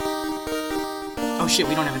Oh shit,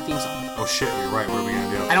 we don't have a theme song. Oh shit, you're right. What are we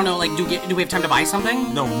gonna do? I don't know. Like, do we have time to buy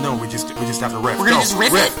something? No, we just have to riff. We're gonna just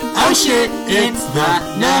riff it. Oh shit, it's the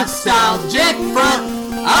Nostalgic Front,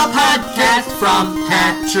 a podcast from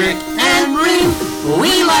Patrick and Reem.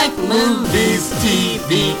 We like movies,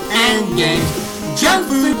 TV, and games. Junk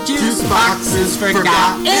food, juice boxes,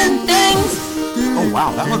 forgotten things. Oh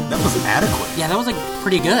wow, that was adequate. Yeah, that was like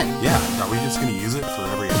pretty good. Yeah, are we just gonna use it for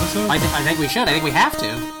every episode? I think we should. I think we have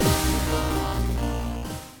to.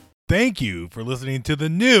 Thank you for listening to the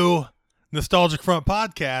new Nostalgic Front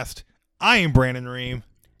podcast. I am Brandon Ream.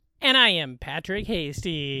 And I am Patrick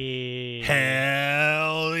Hasty.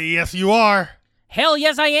 Hell yes, you are. Hell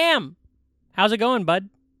yes, I am. How's it going, bud?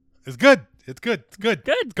 It's good. It's good. Good.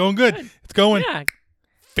 It's going good. It's going Yeah.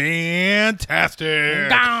 fantastic.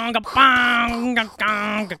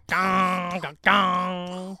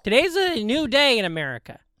 Today's a new day in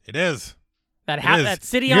America. It is. That It is. that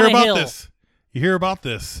city You on hear a about hill. this? You hear about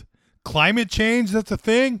this? Climate change, that's a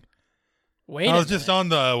thing? Wait I a was just minute. on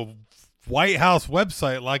the White House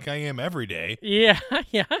website like I am every day. Yeah.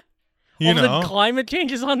 You All know. the climate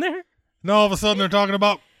changes on there? And all of a sudden they're talking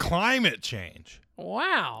about climate change.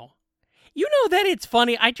 Wow. You know that it's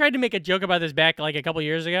funny. I tried to make a joke about this back like a couple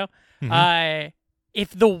years ago. If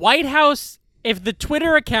the White House, if the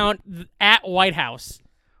Twitter account at White House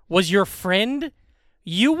was your friend,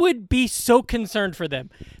 you would be so concerned for them.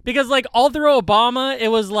 Because like all through Obama, it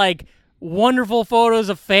was like wonderful photos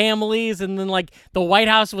of families, and then like the White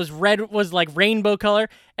House was like rainbow color.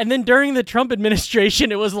 And then during the Trump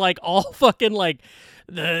administration, it was like all fucking like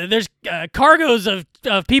there's cargoes of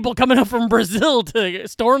people coming up from Brazil to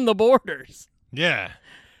storm the borders. Yeah.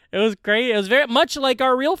 It was great. It was very much like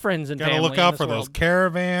our real friends and Gotta family. look out in for this those world.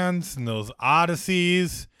 caravans and those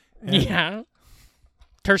odysseys. And Yeah.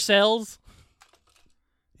 Tercels.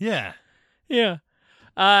 Yeah. Yeah.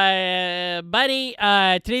 Buddy,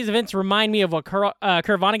 today's events remind me of what Kurt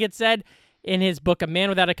Vonnegut said in his book, A Man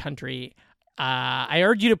Without a Country. I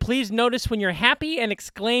urge you to please notice when you're happy and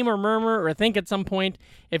exclaim or murmur or think at some point,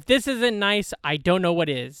 if this isn't nice, I don't know what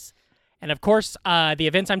is. And of course, the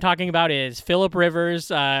events I'm talking about is Phillip Rivers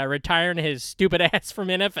retiring his stupid ass from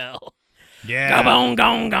NFL. Yeah. Gong,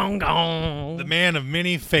 gong, gong, gong. The man of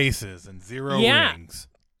many faces and zero Yeah. rings.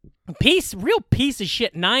 Real piece of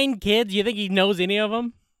shit. 9 kids. You think he knows any of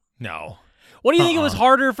them? No. What do you think it was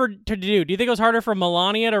harder to do? Do you think it was harder for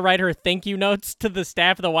Melania to write her thank you notes to the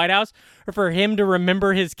staff of the White House, or for him to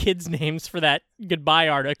remember his kids' names for that goodbye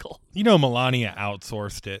article? You know Melania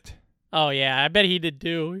outsourced it. Oh yeah, I bet he did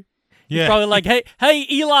too. Yeah. Probably like, hey,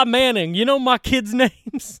 Eli Manning, you know my kids'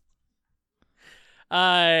 names?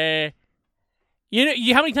 How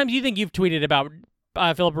many times do you think you've tweeted about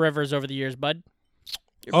Phillip Rivers over the years, bud?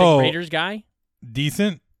 You're a big Raiders guy?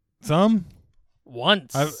 Decent. Some.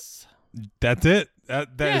 Once. That's it.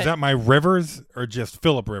 Is that my Rivers or just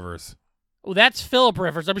Phillip Rivers? Well, that's Phillip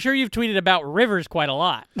Rivers. I'm sure you've tweeted about Rivers quite a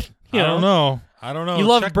lot. I don't know. You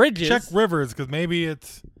love Bridges. Check Rivers because maybe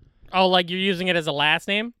it's. Oh, like you're using it as a last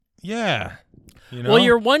name? Yeah. You know? Well,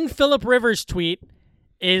 your one Phillip Rivers tweet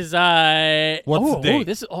is What's the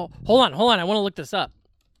date? Hold on. I want to look this up.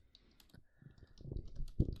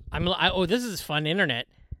 This is fun internet.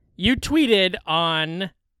 You tweeted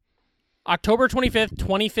on October 25th,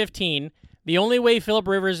 2015, the only way Phillip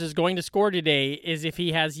Rivers is going to score today is if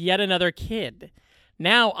he has yet another kid.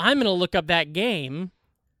 Now I'm going to look up that game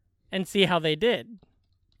and see how they did.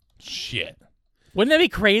 Shit. Wouldn't that be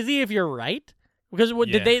crazy if you're right? Because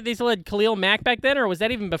Yeah. did they still had Khalil Mack back then, or was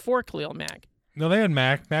that even before Khalil Mack? No, they had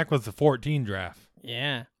Mac. Mac was the 14 draft.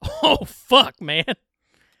 Yeah. Oh, fuck, man.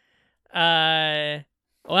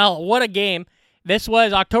 Well, what a game. This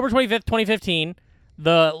was October 25th, 2015.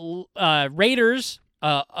 The Raiders,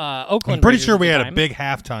 Oakland I'm pretty Raiders sure at we the had a time, big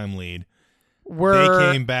halftime lead.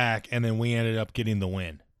 They came back, and then we ended up getting the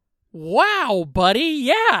win. Wow, buddy.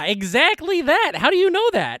 Yeah, exactly that. How do you know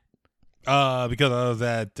that? Because I was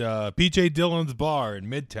at PJ Dillon's bar in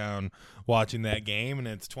Midtown watching that game, and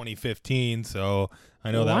it's 2015, so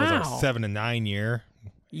I know that was our Wow. 7-9 year.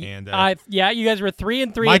 And Yeah, you guys were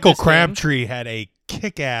 3-3. Michael at this game. Crabtree had a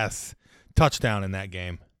kick-ass touchdown in that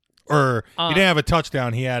game. Or he didn't have a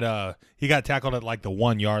touchdown. He got tackled at like the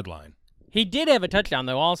 1-yard line. He did have a touchdown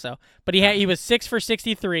though, also, but he was 6 for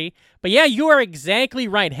 63. But yeah, you are exactly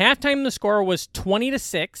right. Halftime, the score was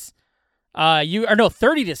 20-6.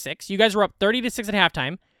 30-6. You guys were up 30-6 at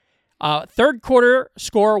halftime. Third quarter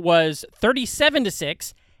score was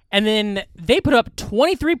 37-6, and then they put up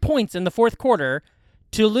 23 points in the fourth quarter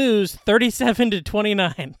to lose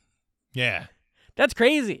 37-29. Yeah. That's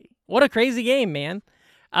crazy. What a crazy game, man.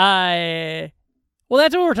 Well,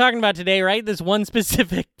 that's what we're talking about today, right? This one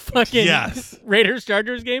specific fucking Yes.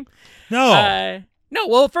 Raiders-Chargers game. No. No.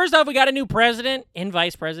 Well, first off, we got a new president and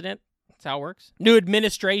vice president. That's how it works. New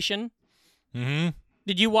administration. Mm-hmm.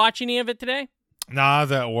 Did you watch any of it today? Nah, I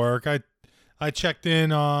was at work. I checked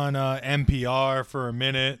in on NPR for a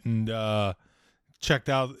minute and checked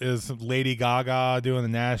out is Lady Gaga doing the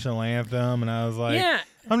national anthem, and I was like, Yeah.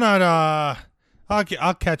 I'm not.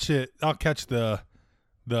 I'll catch it. I'll catch the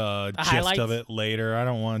gist highlights? of it later. I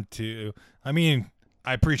don't want to. I mean,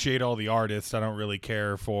 I appreciate all the artists. I don't really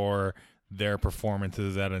care for their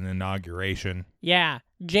performances at an inauguration. Yeah.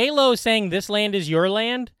 J-Lo sang This Land Is Your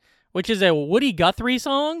Land, which is a Woody Guthrie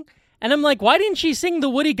song. And I'm like, why didn't she sing the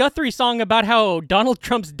Woody Guthrie song about how Donald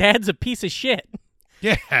Trump's dad's a piece of shit?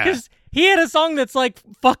 Yeah. Because he had a song that's like,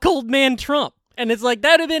 fuck old man Trump. And it's like,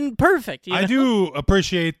 that would have been perfect. You know? I do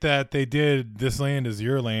appreciate that they did This Land Is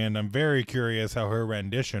Your Land. I'm very curious how her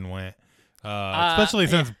rendition went. Especially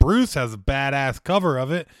since Bruce has a badass cover of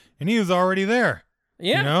it, and he was already there.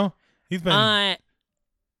 Yeah. You know? He's been... I'll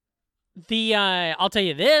tell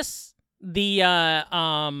you this.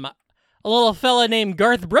 A little fella named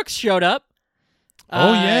Garth Brooks showed up.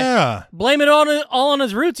 oh, yeah. Blame it all on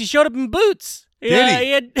his roots. He showed up in boots.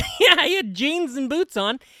 Did he? He had jeans and boots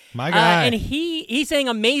on. My guy. And he sang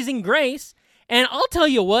Amazing Grace. And I'll tell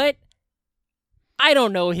you what, I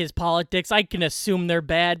don't know his politics. I can assume they're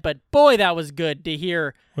bad, but boy, that was good to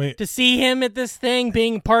hear. Wait. To see him at this thing,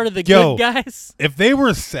 being part of the Yo. good guys. If they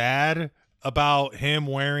were sad about him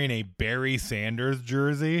wearing a Barry Sanders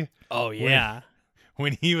jersey Oh, yeah.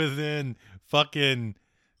 when he was in fucking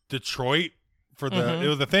Detroit for Mm-hmm. it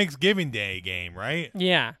was a Thanksgiving Day game, right?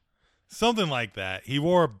 Yeah. Something like that. He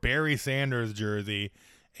wore a Barry Sanders jersey,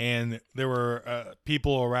 and there were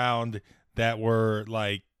people around that were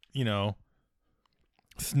like, you know,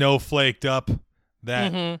 snowflaked up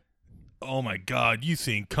that, Mm-hmm. oh my God, you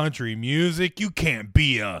sing country music? You can't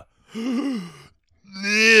be a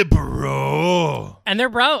liberal. And they're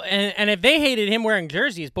and if they hated him wearing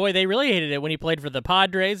jerseys, boy, they really hated it when he played for the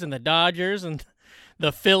Padres and the Dodgers and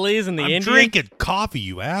the Phillies and the I'm Indians. drinking coffee,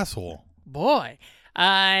 you asshole. Boy.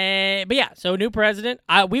 But yeah, so new president.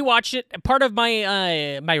 We watched it. Part of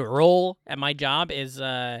my my role at my job is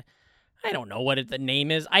I don't know what the name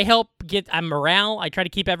is. I help get morale. I try to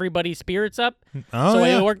keep everybody's spirits up. Oh, So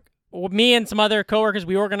yeah. I work. Me and some other coworkers,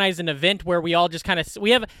 we organize an event where we all just kind of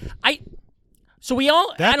I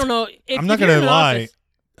don't know. I'm not gonna lie.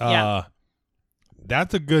 Yeah.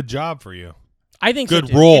 That's a good job for you. I think so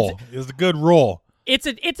Good too. role. It's a good role. It's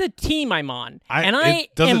a team I'm on, Does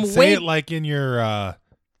am it say way it like in your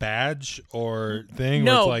badge or thing?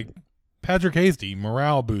 No. Where it's like Patrick Hasty,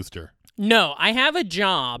 morale booster. No, I have a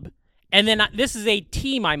job, and then this is a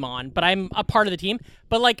team I'm on, but I'm a part of the team.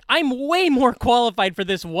 But like, I'm way more qualified for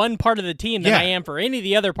this one part of the team than Yeah. I am for any of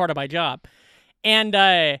the other part of my job. And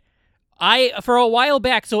for a while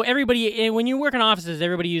back, so everybody, when you work in offices,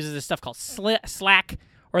 everybody uses this stuff called Slack,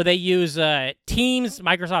 or they use Teams,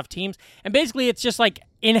 Microsoft Teams, and basically it's just like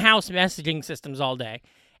in-house messaging systems all day.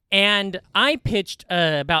 And I pitched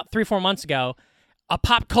about 3-4 months ago a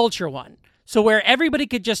pop culture one. So where everybody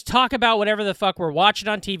could just talk about whatever the fuck we're watching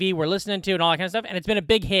on TV, we're listening to, and all that kind of stuff, and it's been a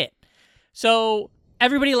big hit. So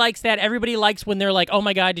everybody likes that. Everybody likes when they're like, oh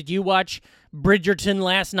my God, did you watch Bridgerton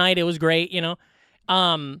last night? It was great, you know?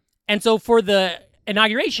 And so for the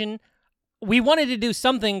inauguration, we wanted to do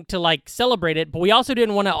something to like celebrate it, but we also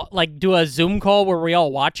didn't want to like do a Zoom call where we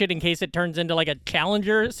all watch it in case it turns into like a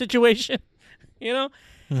challenger situation, you know?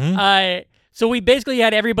 Mm-hmm. So we basically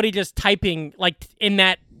had everybody just typing like in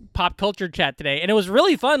that pop culture chat today, and it was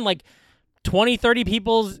really fun. Like 20, 30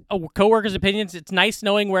 people's coworkers' opinions. It's nice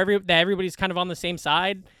knowing that everybody's kind of on the same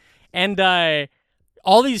side. And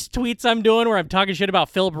all these tweets I'm doing where I'm talking shit about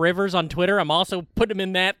Phillip Rivers on Twitter, I'm also putting them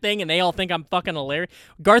in that thing, and they all think I'm fucking hilarious.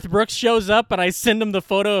 Garth Brooks shows up, and I send him the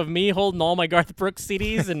photo of me holding all my Garth Brooks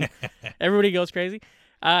CDs, and everybody goes crazy.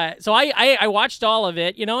 So I watched all of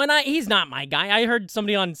it, you know, and he's not my guy. I heard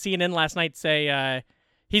somebody on CNN last night say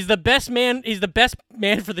he's the best man. He's the best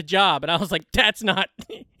man for the job, and I was like, that's not.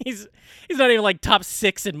 He's not even like top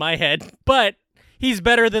 6 in my head, but he's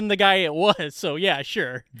better than the guy it was. So yeah,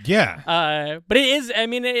 sure. Yeah. But it is. I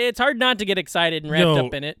mean, it's hard not to get excited and wrapped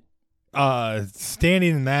up in it.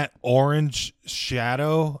 Standing in that orange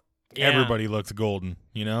shadow, Yeah. everybody looks golden,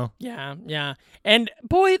 you know? Yeah. And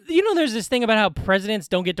boy, you know, there's this thing about how presidents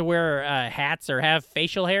don't get to wear hats or have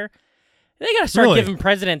facial hair. They gotta start Really? giving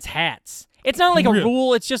presidents hats. It's not like a Really?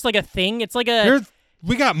 rule. It's just like a thing. It's like a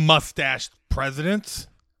We got mustached presidents.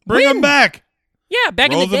 Bring When? them back. yeah.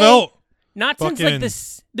 Back in the day, Roosevelt. not since Fucking- like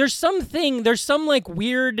this. There's some like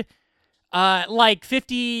weird like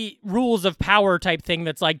 50 rules of power type thing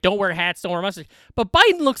that's like, don't wear hats, don't wear mustache. But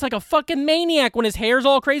Biden looks like a fucking maniac when his hair's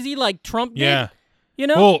all crazy like Trump did. Yeah. You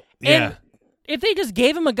know? Well, yeah. And if they just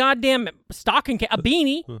gave him a goddamn stocking cap, a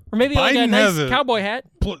beanie, or maybe like a Biden nice has a- cowboy hat.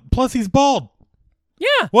 Plus, he's bald.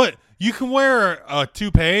 Yeah. What? You can wear a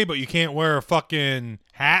toupee, but you can't wear a fucking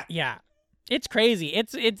hat? Yeah. It's crazy.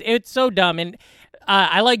 It's so dumb. And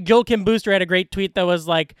I like Joel Kim Booster had a great tweet that was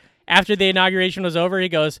like, after the inauguration was over, he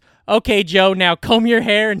goes, "Okay, Joe, now comb your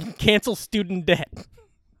hair and cancel student debt."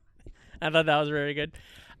 I thought that was very good.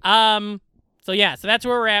 So that's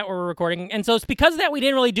where we're at. We're recording. And so it's because of that we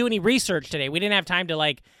didn't really do any research today. We didn't have time to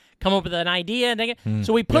like come up with an idea and think it.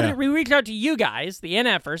 So we we reached out to you guys, the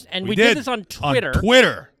NFers, and we did this on Twitter.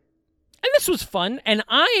 And this was fun. And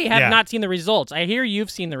I have not seen the results. I hear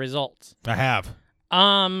you've seen the results. I have.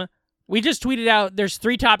 We just tweeted out, there's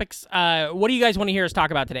 3 topics. What do you guys want to hear us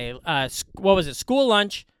talk about today? What was it? School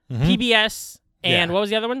lunch, PBS, and what was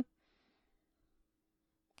the other one?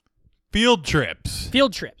 Field trips.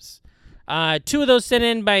 Field trips. 2 of those sent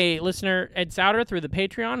in by listener Ed Souter through the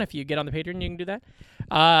Patreon. If you get on the Patreon, you can do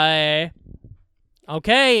that.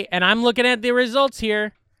 Okay, and I'm looking at the results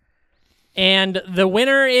here. And the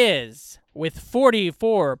winner is with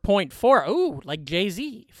 44.4. Ooh, like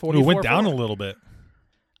Jay-Z. 44. It went down a little bit.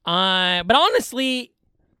 But honestly,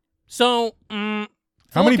 so how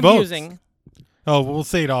many confusing. votes? Oh, we'll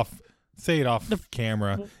say it off. Say it off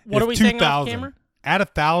camera. What It's are we saying off 2,000. camera? Add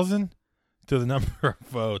 1,000 to the number of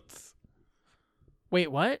votes. Wait,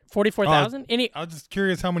 what? 44,000? I was just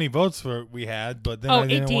curious how many votes we had, but then Oh, I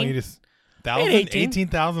didn't 18. want you to.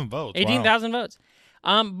 18,000 votes. 18,000 votes.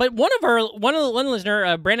 But one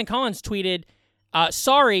listener, Brandon Collins, tweeted,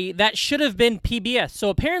 "Sorry, that should have been PBS." So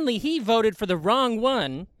apparently he voted for the wrong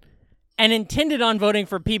one and intended on voting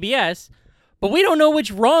for PBS, but we don't know which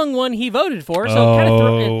wrong one he voted for. So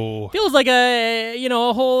it feels like a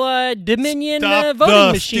whole Dominion Stop voting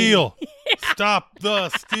the machine. steal. Stop the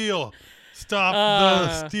steal. Stop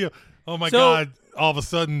the steal. Oh my so- God. All of a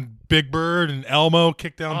sudden, Big Bird and Elmo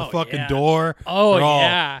kick down the fucking door. Oh, They're all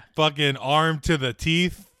yeah. fucking armed to the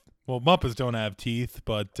teeth. Well, Muppets don't have teeth,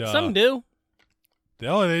 but Some do.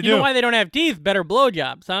 Oh, they do. You know why they don't have teeth? Better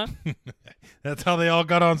blowjobs, huh? That's how they all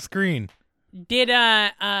got on screen. Did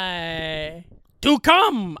to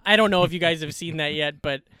come? I don't know if you guys have seen that yet,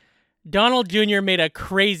 but Donald Jr. made a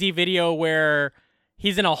crazy video where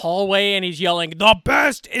he's in a hallway and he's yelling, "The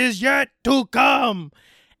best is yet to come."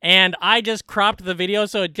 And I just cropped the video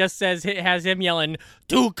so it just says it has him yelling,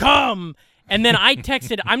 "To come." And then I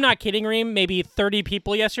texted, I'm not kidding, Reem, maybe 30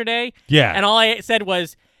 people yesterday. Yeah. And all I said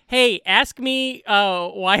was, "Hey, ask me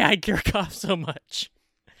why I jerk off so much."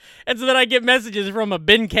 And so then I get messages from a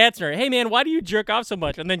Ben Katzner. "Hey, man, why do you jerk off so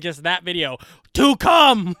much?" And then just that video, "To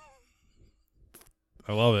come."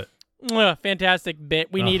 I love it. Ugh, fantastic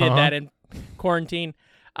bit. We needed that in quarantine.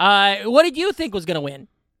 What did you think was going to win?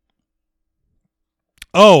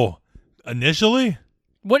 Oh, initially?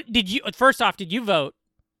 What did you? First off, did you vote?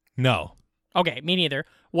 No. Okay, me neither.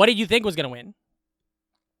 What did you think was going to win?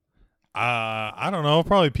 I don't know.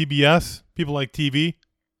 Probably PBS. People like TV.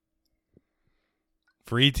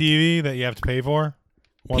 Free TV that you have to pay for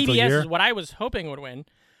once a PBS year. is what I was hoping would win.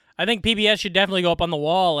 I think PBS should definitely go up on the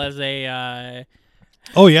wall as a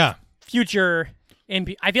Oh, yeah. future.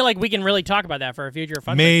 I feel like we can really talk about that for a future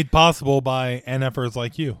fun. Made possible by NFers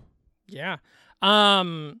like you. Yeah.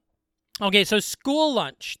 Okay, so school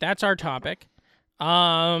lunch. That's our topic.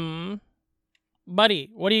 Buddy,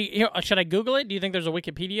 what do you? Should I Google it? Do you think there's a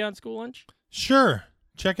Wikipedia on school lunch? Sure.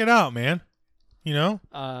 Check it out, man. You know?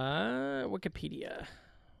 Wikipedia.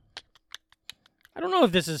 I don't know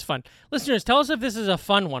if this is fun. Listeners, tell us if this is a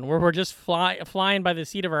fun one where we're just flying by the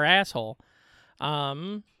seat of our asshole.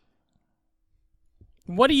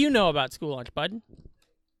 What do you know about school lunch, bud?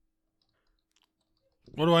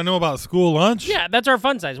 What do I know about school lunch? Yeah, that's our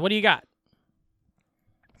fun size. What do you got?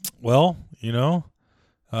 Well, you know,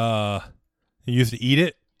 I used to eat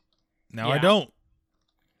it. Now I Yeah. don't.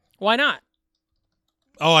 Why not?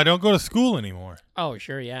 Oh, I don't go to school anymore. Oh,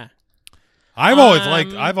 sure, yeah. I've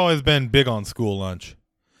always been big on school lunch.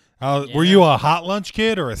 Were you a hot lunch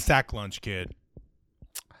kid or a sack lunch kid?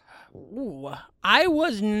 Ooh, I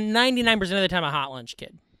was 99% of the time a hot lunch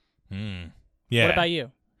kid. Yeah. What about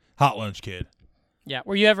you? Hot lunch kid. Yeah.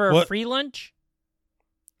 Were you ever a What? free lunch?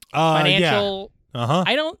 Yeah. Financial? Uh-huh.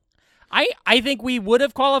 I think we would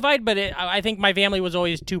have qualified, but I think my family was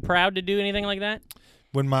always too proud to do anything like that.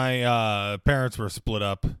 When my parents were split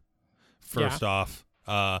up, first off.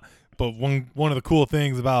 But one of the cool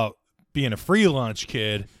things about being a free lunch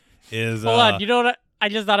kid is Hold on. You know what? I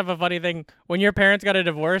just thought of a funny thing. When your parents got a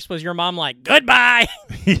divorce, was your mom like, goodbye?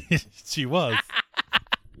 She was.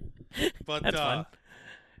 But That's fun.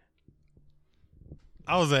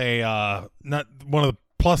 I was not one of the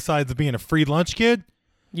plus sides of being a free lunch kid,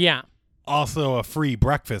 Yeah. also a free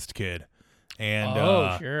breakfast kid.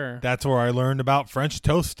 And Sure. that's where I learned about French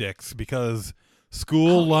toast sticks because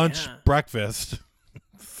school lunch yeah. breakfast.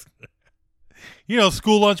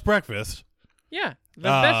 School lunch breakfast. Yeah. The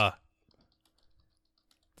best.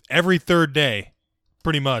 Every third day,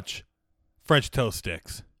 pretty much, French toast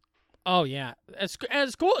sticks. Oh, yeah.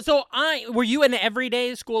 At school. So were you an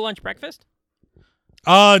everyday school lunch breakfast?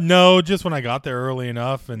 No, just when I got there early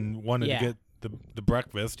enough and wanted Yeah. to get the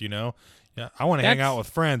breakfast, Yeah, I want to hang out with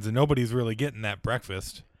friends, and nobody's really getting that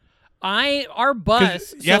breakfast. Our 'Cause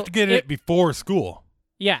bus. you have to get it before school.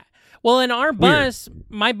 Yeah. Well, in our Weird. bus,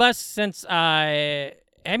 my bus, since it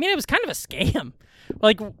was kind of a scam.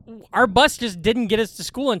 Like, our bus just didn't get us to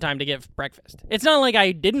school in time to get breakfast. It's not like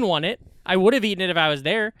I didn't want it. I would have eaten it if I was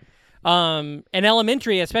there. In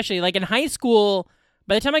elementary, especially, like in high school.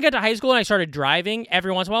 By the time I got to high school and I started driving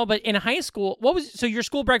every once in a while, but in high school, so your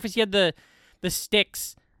school breakfast? You had the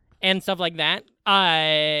sticks and stuff like that.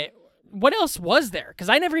 What else was there? Because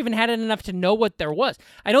I never even had it enough to know what there was.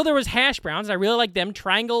 I know there was hash browns. I really like them.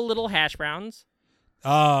 Triangle little hash browns.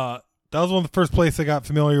 That was one of the first places I got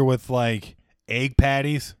familiar with, like, egg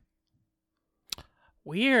patties.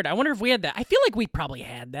 Weird. I wonder if we had that. I feel like we probably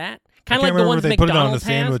had that. I Kind can't of like the remember ones if they put it on the McDonald's has.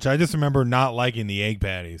 sandwich. I just remember not liking the egg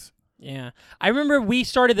patties. Yeah. I remember we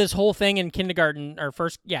started this whole thing in kindergarten, or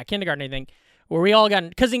kindergarten, I think, where we all got,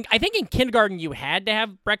 because I think in kindergarten you had to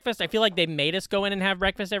have breakfast. I feel like they made us go in and have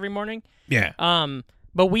breakfast every morning. Yeah.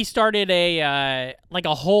 But we started a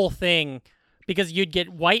whole thing because you'd get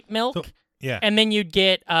white milk. Yeah. And then you'd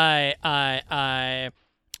get what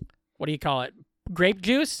do you call it? Grape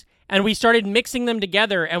juice. And we started mixing them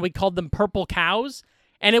together, and we called them purple cows.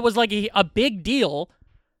 And it was like a big deal.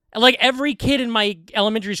 Like every kid in my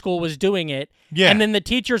elementary school was doing it. Yeah. And then the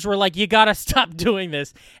teachers were like, you gotta stop doing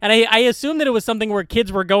this. And I assumed that it was something where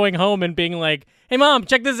kids were going home and being like, hey mom,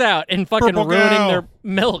 check this out, and fucking Purple ruining cow. their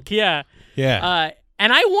milk. Yeah. Yeah.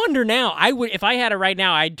 And I wonder now, if I had it right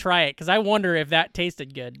now, I'd try it, because I wonder if that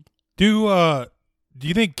tasted good. Do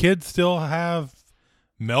you think kids still have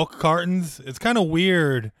milk cartons? It's kind of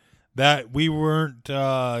weird that we weren't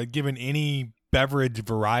given any beverage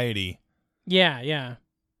variety Yeah.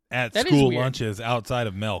 at That is school weird. lunches outside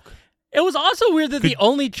of milk. It was also weird that the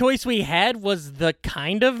only choice we had was the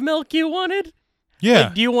kind of milk you wanted. Yeah.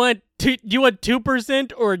 Like, do you want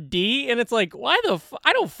 2% or D? And it's like, why the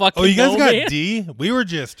I don't fucking know. Oh, you guys got man. D? We were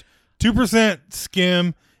just 2%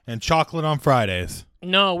 skim and chocolate on Fridays.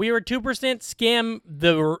 No, we were 2% skim,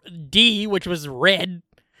 the D, which was red,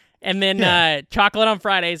 and then Yeah. chocolate on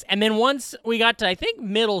Fridays. And then once we got to, I think,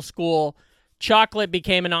 middle school, chocolate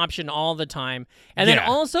became an option all the time. And then Yeah.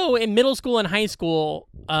 also in middle school and high school,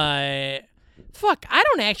 I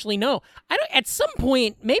don't actually know. At some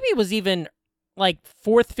point, maybe it was even like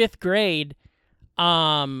 4th, 5th grade,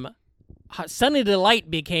 Sunny Delight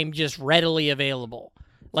became just readily available.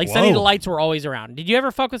 Like, Whoa. Sunny Delights were always around. Did you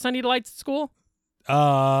ever fuck with Sunny Delights at school?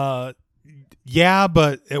 Yeah,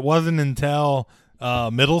 but it wasn't until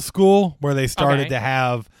middle school where they started Okay. to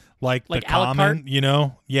have like the Like a la common, carte?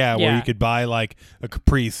 where Yeah. you could buy like a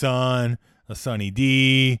Capri Sun, a Sunny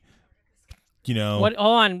D, What? Hold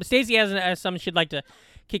on. Stacey has something she'd like to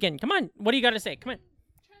kick in. Come on. What do you got to say? Come on.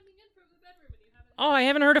 Oh, I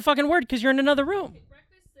haven't heard a fucking word because you're in another room.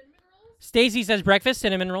 Stacey says breakfast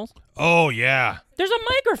cinnamon rolls. Oh yeah. There's a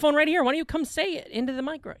microphone right here. Why don't you come say it into the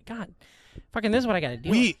micro? God, fucking, this is what I got to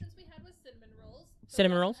do. We We had was cinnamon rolls.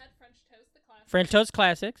 Cinnamon rolls? Had French toast, the classic. French Toast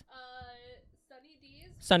Classics. Sunny D's.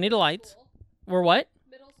 Sunny Delights. Were what?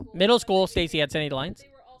 Middle school, Stacey had Sunny Delights. They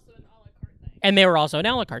were also an a la carte thing. And they were also an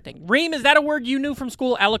a la carte thing. Reem, is that a word you knew from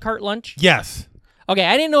school? A la carte lunch? yes. Okay,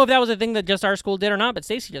 I didn't know if that was a thing that just our school did or not, but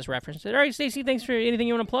Stacey just referenced it. All right, Stacey, thanks for anything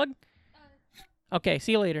you want to plug. Okay,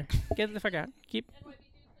 see you later. Get the fuck out. Keep.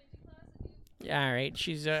 Yeah, all right.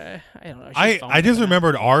 She's I don't know. She's I phoning just it out.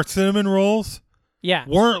 remembered our cinnamon rolls Yeah,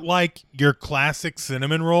 weren't like your classic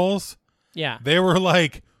cinnamon rolls. yeah. They were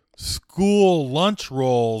like school lunch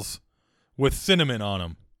rolls with cinnamon on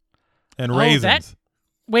them and Oh, raisins.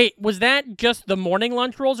 Wait, was that just the morning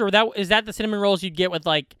lunch rolls, or is that the cinnamon rolls you'd get with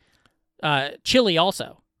like chili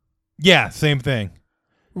also? Yeah, same thing.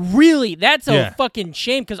 Really? That's a Yeah. fucking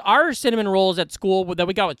shame, because our cinnamon rolls at school that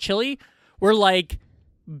we got with chili were like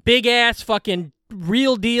big ass fucking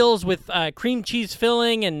real deals with cream cheese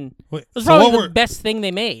filling, and Wait, it was so probably what the best thing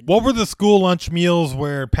they made. What were the school lunch meals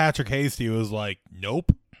where Patrick Hasty was like,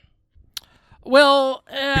 nope? Well,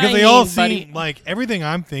 Because they all seem like everything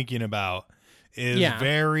I'm thinking about is Yeah.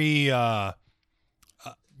 very,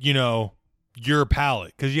 your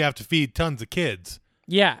palate, because you have to feed tons of kids.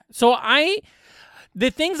 Yeah. So the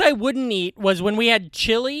things I wouldn't eat was when we had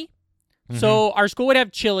chili. So our school would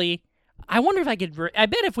have chili. I wonder if I could. I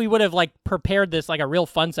bet if we would have like prepared this like a real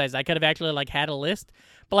fun size, I could have actually like had a list.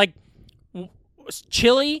 But like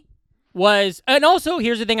chili was, and also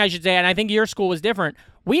here's the thing I should say, and I think your school was different.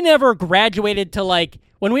 We never graduated to like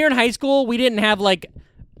when we were in high school. We didn't have like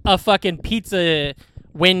a fucking pizza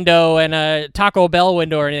window and a Taco Bell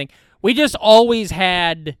window or anything. We just always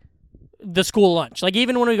had the school lunch. Like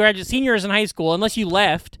even when we graduated, seniors in high school, unless you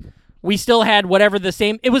left, we still had whatever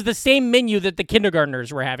it was the same menu that the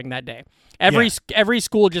kindergartners were having that day. Every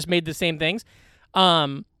school just made the same things.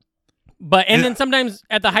 Then sometimes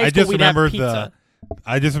at the high school we'd have pizza.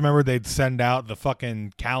 I just remember they'd send out the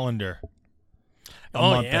fucking calendar a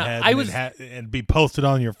month ahead. It'd be posted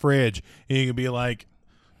on your fridge, and you could be like,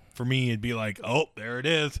 for me, it'd be like, oh, there it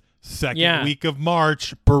is, second week of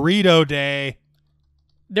March, burrito day.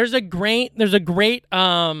 There's a great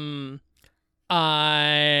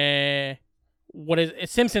what is a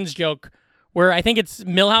Simpsons joke where I think it's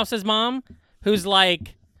Milhouse's mom who's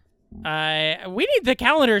like, we need the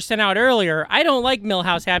calendar sent out earlier. I don't like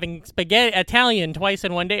Milhouse having spaghetti Italian twice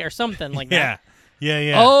in one day or something like that.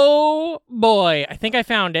 Yeah. Oh boy, I think I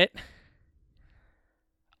found it.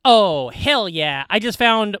 Oh hell yeah! I just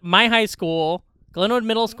found my high school, Glenwood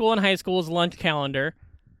Middle School and High School's lunch calendar.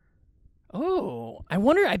 Oh, I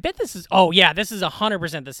wonder. I bet this is. Oh yeah, this is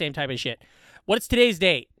 100% the same type of shit. What's today's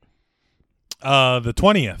date? The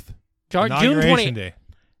 20th. June Inauguration 20th. Day.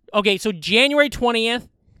 Okay, so January 20th,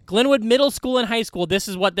 Glenwood Middle School and High School. This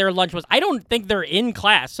is what their lunch was. I don't think they're in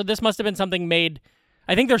class, so this must have been something made.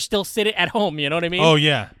 I think they're still sitting at home. You know what I mean? Oh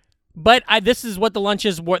yeah. But this is what the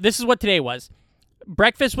lunches were. This is what today was.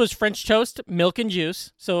 Breakfast was French toast, milk and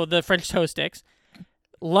juice. So the French toast sticks.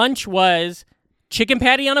 Lunch was chicken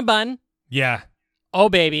patty on a bun. Yeah. Oh,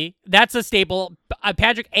 baby. That's a staple.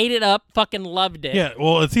 Patrick ate it up. Fucking loved it. Yeah,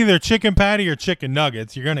 well, it's either chicken patty or chicken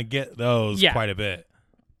nuggets. You're going to get those quite a bit.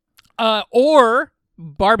 Or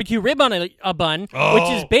barbecue rib on a bun, which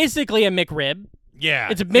is basically a McRib. Yeah.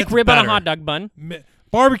 It's a McRib on a hot dog bun.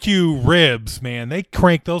 Barbecue ribs, man. They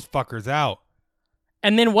crank those fuckers out.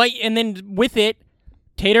 And then with it,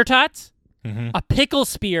 tater tots, a pickle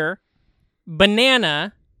spear,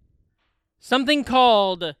 banana, something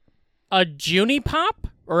called a Junie Pop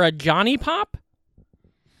or a Johnny Pop.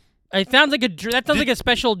 It sounds like like a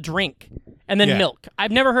special drink, and then milk.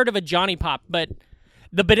 I've never heard of a Johnny Pop, but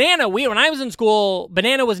the banana. When I was in school,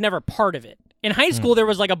 banana was never part of it. In high school, there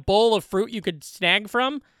was like a bowl of fruit you could snag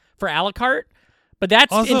from for a la carte, but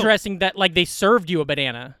that's also interesting that like they served you a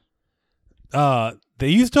banana. They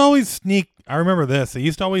used to always sneak. I remember this. They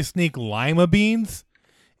used to always sneak lima beans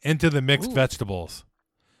into the mixed vegetables.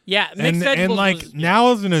 Yeah, mixed vegetables. And like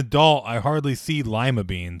now as an adult, I hardly see lima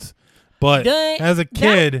beans, but as a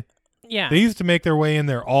kid, they used to make their way in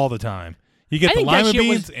there all the time. You get the lima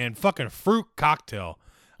beans and fucking fruit cocktail.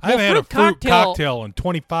 I haven't had a fruit cocktail in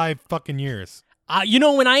 25 fucking years.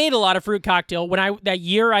 When I ate a lot of fruit cocktail, that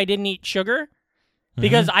year I didn't eat sugar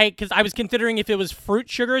because I was considering if it was fruit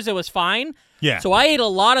sugars, it was fine. Yeah. So I ate a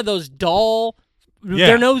lot of those dull.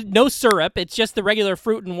 Yeah. They're no syrup. It's just the regular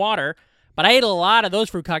fruit and water. But I ate a lot of those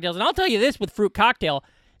fruit cocktails, and I'll tell you this: with fruit cocktail,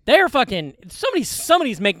 they're fucking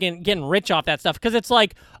somebody's getting rich off that stuff because it's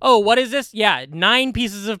like, oh, what is this? Yeah, 9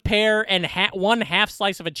 pieces of pear and 1 half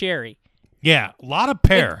slice of a cherry. Yeah, a lot of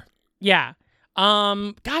pear.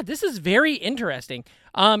 God, this is very interesting.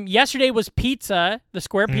 Yesterday was pizza, the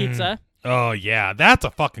square pizza. Oh yeah, that's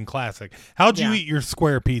a fucking classic. How'd you eat your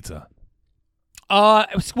square pizza?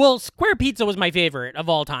 Well, square pizza was my favorite of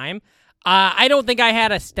all time. I don't think I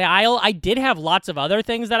had a style. I did have lots of other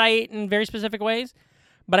things that I ate in very specific ways,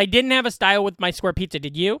 but I didn't have a style with my square pizza.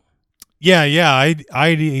 Did you? Yeah.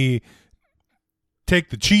 I'd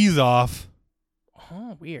take the cheese off.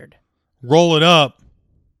 Oh, weird. Roll it up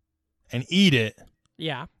and eat it.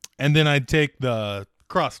 Yeah. And then I'd take the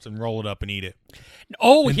crust and roll it up and eat it.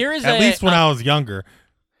 Oh, at least when I was younger.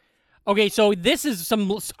 Okay, so this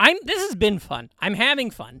has been fun. I'm having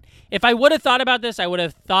fun. If I would have thought about this, I would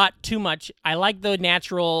have thought too much. I like the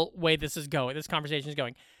natural way this conversation is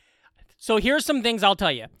going. So here's some things I'll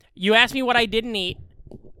tell you. You asked me what I didn't eat.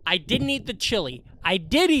 I didn't eat the chili. I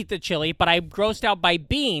did eat the chili, but I'm grossed out by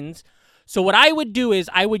beans. So what I would do is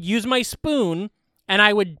I would use my spoon and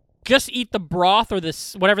I would just eat the broth or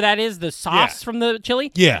whatever that is, the sauce from the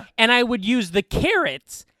chili. Yeah. And I would use the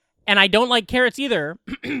carrots, and I don't like carrots either.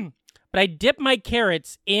 But I dip my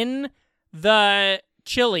carrots in the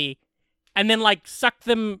chili, and then like suck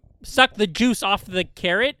the juice off the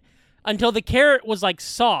carrot until the carrot was like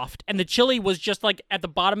soft, and the chili was just like at the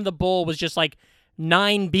bottom of the bowl was just like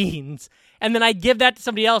 9 beans. And then I'd give that to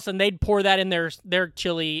somebody else, and they'd pour that in their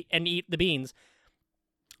chili and eat the beans.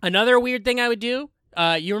 Another weird thing I would do,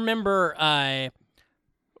 you remember,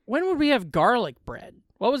 when would we have garlic bread?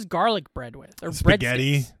 What was garlic bread with? Or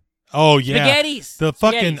spaghetti. Breadsticks? Oh, yeah. Spaghettis. The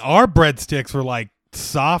fucking, our breadsticks were like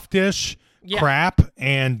softish crap,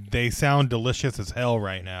 and they sound delicious as hell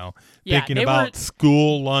right now. Yeah, Thinking about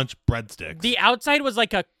school lunch breadsticks. The outside was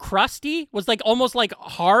like a crusty, was like almost like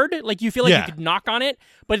hard, like you feel like you could knock on it,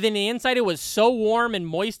 but then the inside it was so warm and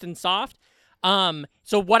moist and soft.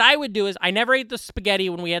 So what I would do is I never ate the spaghetti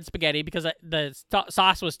when we had spaghetti because the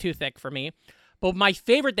sauce was too thick for me. But my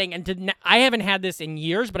favorite thing, and I haven't had this in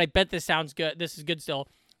years, but I bet this sounds good. This is good still.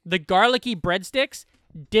 The garlicky breadsticks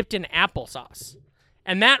dipped in applesauce.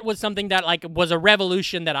 And that was something that like was a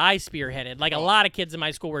revolution that I spearheaded. Like a lot of kids in my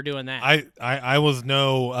school were doing that. I was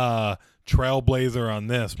no trailblazer on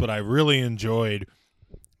this, but I really enjoyed.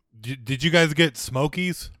 Did you guys get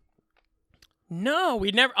Smokies? No,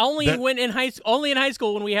 we never. Only in high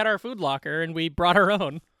school when we had our food locker and we brought our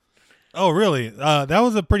own. Oh, really? That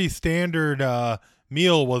was a pretty standard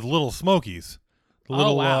meal. Was Little Smokies.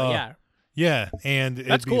 Oh wow, yeah. Yeah, and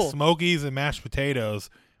it'd be Smokies and mashed potatoes.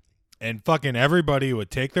 And fucking everybody would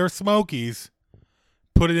take their Smokies,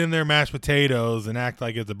 put it in their mashed potatoes, and act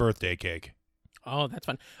like it's a birthday cake. Oh, that's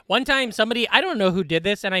fun. One time, somebody, I don't know who did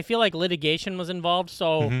this, and I feel like litigation was involved,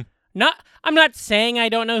 so I'm not saying I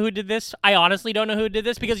don't know who did this. I honestly don't know who did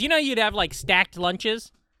this, because you'd have, like, stacked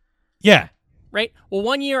lunches. Yeah. Right? Well,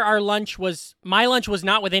 one year my lunch was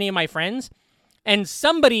not with any of my friends, and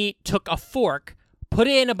somebody took a fork, put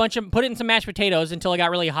it in some mashed potatoes until it got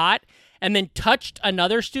really hot, and then touched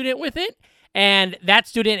another student with it, and that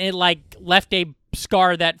student, it, like, left a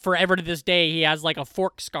scar that forever to this day, he has, like, a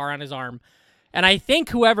fork scar on his arm. And I think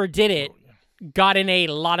whoever did it got in a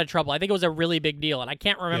lot of trouble. I think it was a really big deal, and I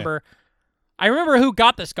can't remember. Yeah. I remember who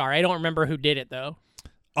got the scar. I don't remember who did it, though.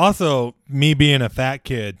 Also, me being a fat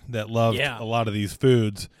kid that loved a lot of these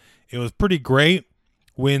foods, it was pretty great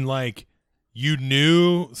when, like, you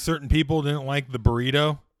knew certain people didn't like the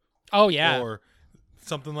burrito. Oh, yeah. Or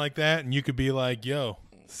something like that, and you could be like, yo,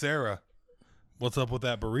 Sarah, what's up with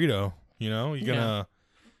that burrito? You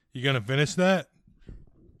gonna finish that?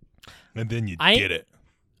 And then you get it.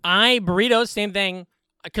 Burritos, same thing.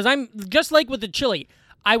 Because I'm just like with the chili.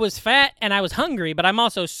 I was fat and I was hungry, but I'm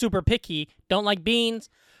also super picky. Don't like beans.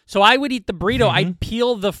 So I would eat the burrito. I'd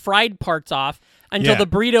peel the fried parts off until the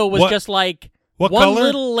burrito was just like one color?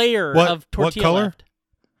 little layer of tortilla what color? left.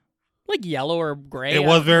 Like yellow or gray. It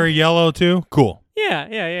was very yellow too? Cool.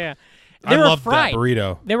 Yeah. I loved that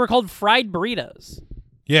burrito. They were called fried burritos.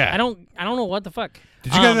 Yeah. I don't know what the fuck.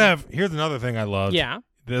 Did you guys have, here's another thing I loved. Yeah.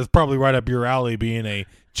 That's probably right up your alley being a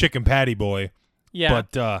chicken patty boy. Yeah.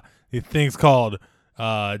 But the thing's called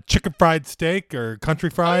chicken fried steak or country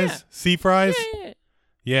fries, sea fries.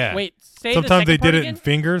 Yeah. Wait, say sometimes the they did it again? in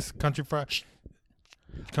fingers, country fried.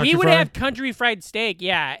 We would have country fried steak,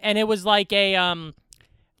 yeah, and it was like a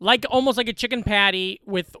almost like a chicken patty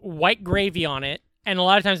with white gravy on it, and a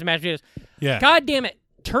lot of times mashed potatoes. Yeah. God damn it,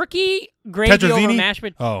 turkey gravy over mashed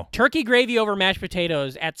potatoes. Oh. Turkey gravy over mashed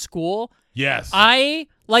potatoes at school. Yes. I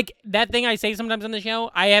like that thing I say sometimes on the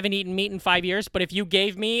show. I haven't eaten meat in 5 years, but if you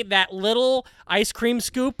gave me that little ice cream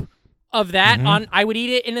scoop of that I would eat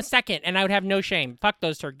it in a second, and I would have no shame. Fuck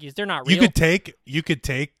those turkeys; they're not real. You could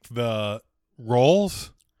take the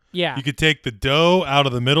rolls. Yeah. You could take the dough out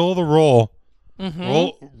of the middle of the roll,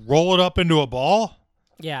 roll it up into a ball.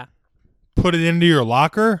 Yeah. Put it into your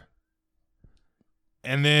locker,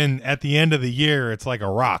 and then at the end of the year, it's like a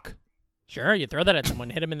rock. Sure, you throw that at someone,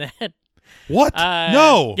 hit them in the head. What?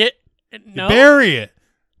 No. No. Bury it.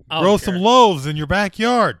 Oh, Grow some loaves in your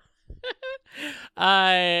backyard.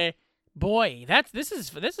 Boy, this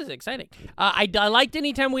is exciting. I liked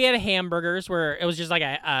anytime we had hamburgers where it was just like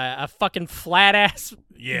a fucking flat ass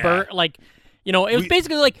like, it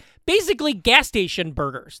was basically gas station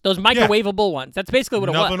burgers. Those microwavable ones. That's basically what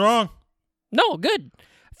it was. Nothing wrong. No, good.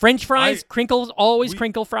 French fries,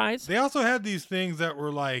 crinkle fries. They also had these things that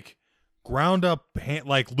were like ground up,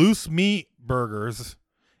 like loose meat burgers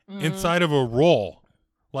inside of a roll,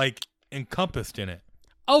 like encompassed in it.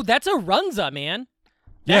 Oh, that's a Runza, man.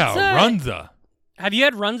 Runza. Have you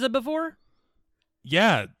had Runza before?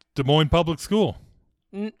 Yeah, Des Moines Public School.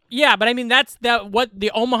 Yeah, but I mean what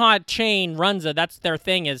the Omaha chain Runza. That's their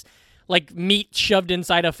thing is like meat shoved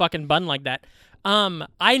inside a fucking bun like that.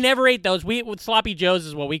 I never ate those. With sloppy joes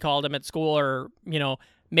is what we called them at school, or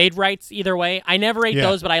Maid-Rites either way. I never ate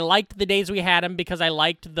those, but I liked the days we had them because I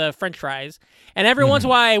liked the French fries. And every once in a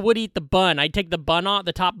while, I would eat the bun. I'd take the bun off,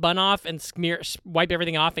 the top bun off, and wipe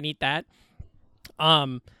everything off and eat that.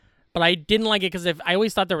 But I didn't like it because I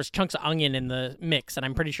always thought there was chunks of onion in the mix, and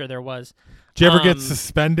I'm pretty sure there was. Did you ever get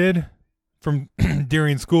suspended from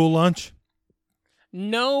during school lunch?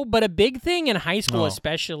 No, but a big thing in high school,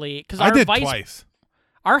 especially because I did twice.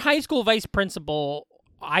 Our high school vice principal,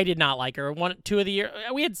 I did not like her. 2 of the year,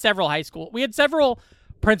 we had several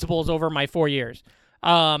principals over my 4 years.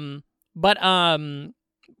 But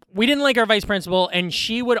we didn't like our vice principal, and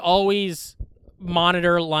she would always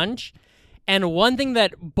monitor lunch. And one thing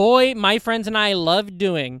that, my friends and I loved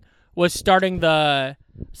doing was starting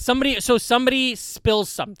somebody spills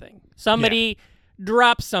something. Somebody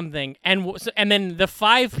drops something. And then the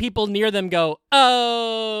 5 people near them go,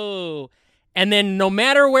 oh. And then no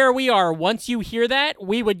matter where we are, once you hear that,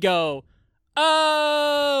 we would go,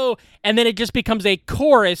 oh. And then it just becomes a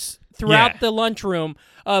chorus throughout the lunchroom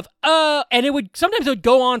of, oh. And sometimes it would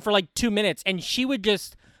go on for like 2 minutes. And she would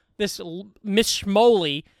just, this Miss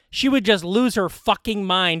Schmoley, she would just lose her fucking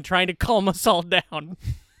mind trying to calm us all down.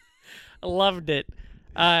 I loved it.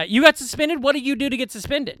 You got suspended? What did you do to get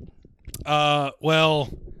suspended? Well,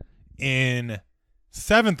 in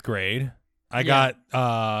 7th grade, I got,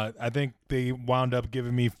 I think they wound up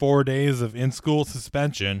giving me 4 days of in-school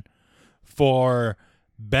suspension for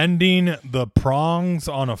bending the prongs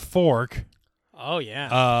on a fork. Oh,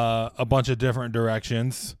 yeah. A bunch of different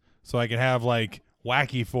directions so I could have, like,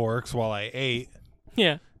 wacky forks while I ate.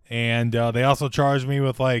 Yeah. And they also charged me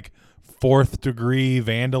with, like, 4th-degree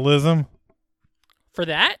vandalism. For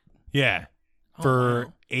that? Yeah.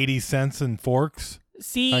 For 80 cents in forks.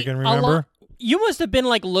 See, I can remember. You must have been,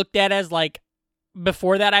 like, looked at as, like,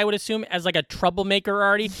 before that, I would assume, as, like, a troublemaker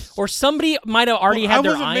already. Or somebody might have already had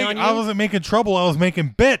their eye on you. I wasn't making trouble. I was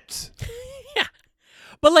making bits. Yeah.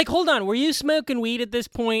 But, like, hold on. Were you smoking weed at this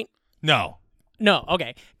point? No. No,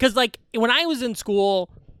 okay. Because, like, when I was in school,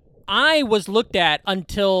 I was looked at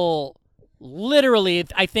until, literally,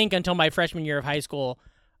 I think until my freshman year of high school.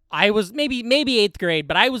 I was maybe 8th grade,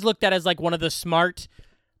 but I was looked at as, like, one of the smart,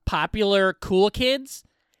 popular, cool kids.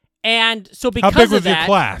 And so because of that... How big was your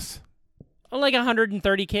class? Like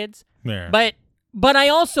 130 kids. Yeah. But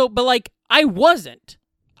I wasn't.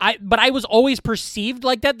 But I was always perceived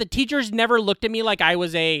like that. The teachers never looked at me like I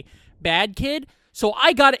was a bad kid. So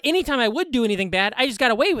anytime I would do anything bad, I just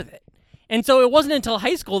got away with it. And so it wasn't until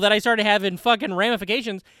high school that I started having fucking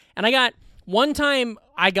ramifications. And one time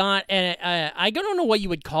I don't know what you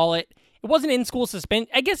would call it. It wasn't in-school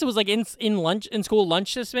suspension. I guess it was like in-school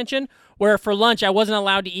lunch suspension, where for lunch I wasn't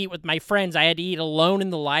allowed to eat with my friends. I had to eat alone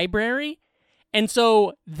in the library. And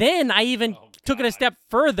so then I even took it a step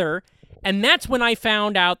further, and that's when I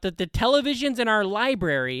found out that the televisions in our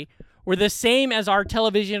library were the same as our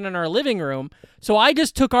television in our living room. So I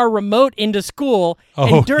just took our remote into school,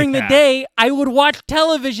 and during the day, I would watch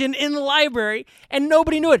television in the library, and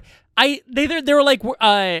nobody knew it. They were like,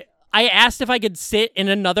 I asked if I could sit in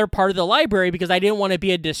another part of the library because I didn't want to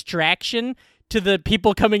be a distraction to the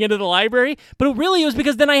people coming into the library, but it really was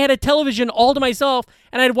because then I had a television all to myself,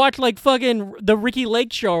 and I'd watch like fucking the Ricky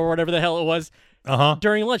Lake show or whatever the hell it was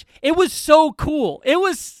during lunch. It was so cool. It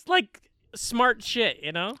was like smart shit,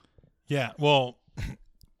 you know? Yeah, well,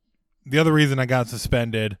 the other reason I got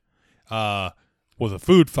suspended was a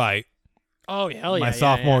food fight. Oh, hell yeah. My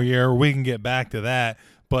sophomore year. We can get back to that,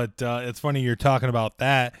 but it's funny you're talking about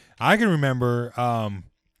that. I can remember,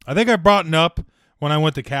 I think I brought it up when I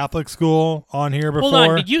went to Catholic school on here before. Hold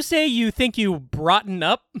on, did you say you think you brought it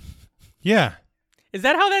up? Yeah. Is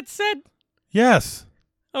that how that's said? Yes.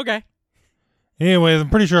 Okay. Anyways,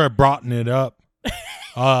 I'm pretty sure I brought it up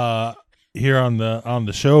here on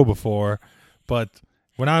the show before, but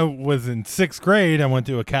when I was in 6th grade, I went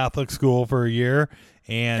to a Catholic school for a year,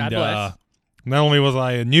 and not only was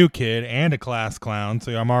I a new kid and a class clown,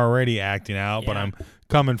 so I'm already acting out, but I'm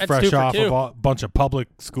coming fresh off of a bunch of public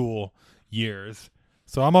school years.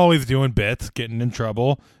 So I'm always doing bits, getting in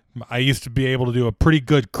trouble. I used to be able to do a pretty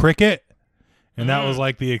good cricket, and that was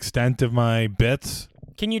like the extent of my bits.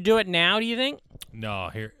 Can you do it now, do you think? No,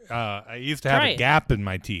 here I used to have a gap in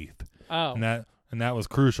my teeth. Oh. And that was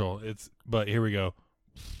crucial. But here we go.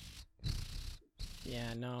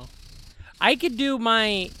 Yeah, no. I could do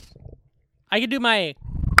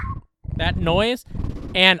that noise,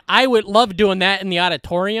 and I would love doing that in the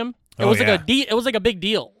auditorium. It was like a big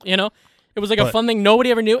deal, you know? It was like a fun thing nobody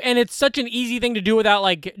ever knew, and it's such an easy thing to do without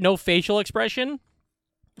like no facial expression.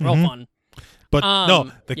 Real fun. But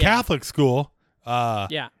no, the Catholic school,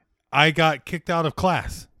 I got kicked out of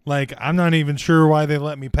class. Like, I'm not even sure why they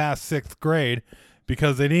let me pass 6th grade,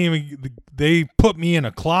 because they put me in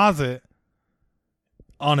a closet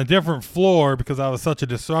on a different floor because I was such a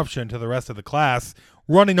disruption to the rest of the class,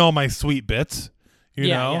 running all my sweet bits, you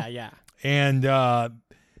know? Yeah. And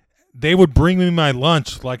they would bring me my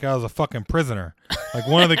lunch like I was a fucking prisoner. Like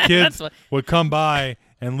one of the kids would come by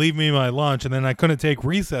and leave me my lunch, and then I couldn't take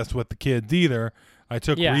recess with the kids either. I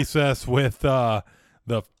took recess with the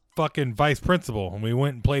fucking vice principal, and we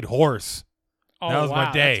went and played horse. Oh, that was wow,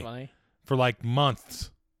 my day that's funny. for like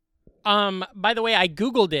months. By the way, I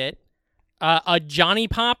Googled it. A Johnny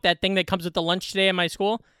Pop, that thing that comes with the lunch today in my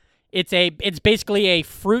school, it's basically a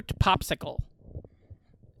fruit popsicle.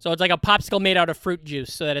 So it's like a popsicle made out of fruit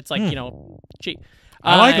juice, so that it's like cheap.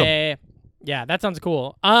 I like them. Yeah, that sounds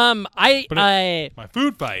cool. My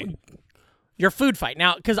food fight. Your food fight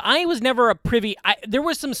now, because I was never a privy. There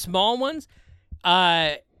were some small ones,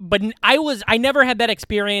 but I never had that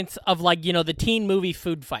experience of like the teen movie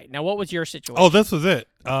food fight. Now, what was your situation? Oh, this was it.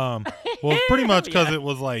 Well, it's pretty much because it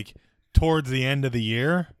was like towards the end of the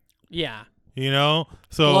year. Yeah. So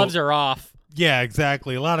gloves are off. Yeah,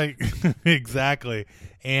 exactly. A lot of exactly,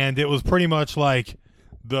 and it was pretty much like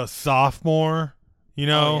the sophomore,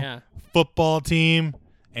 football team,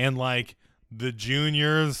 and like the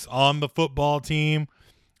juniors on the football team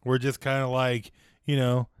were just kind of like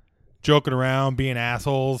joking around, being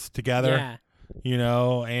assholes together.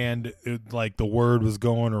 Yeah. And like the word was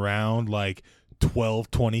going around like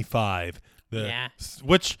 12:25.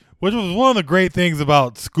 Which was one of the great things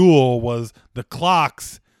about school was the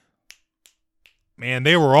clocks. Man,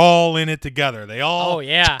 they were all in it together. They all. Oh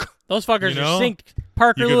yeah, those fuckers are synced.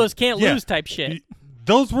 Parker Lewis can't lose type shit.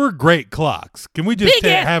 Those were great clocks. Can we just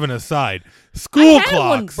have an aside? I School had clocks,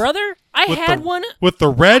 one, brother. I had one with the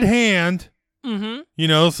red hand.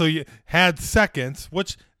 Mm-hmm. So you had seconds,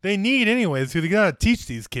 which they need anyways. So you gotta teach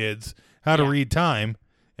these kids how to read time,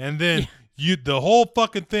 and then the whole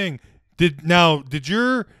fucking thing. Did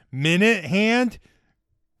your minute hand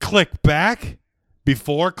click back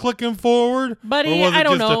before clicking forward? Buddy, or was it I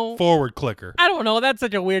don't just know. a forward clicker? I don't know. That's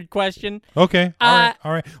such a weird question. Okay. All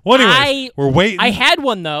right. Well, anyways, we're waiting. I had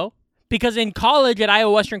one, though, because in college at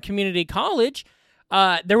Iowa Western Community College,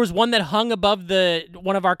 there was one that hung above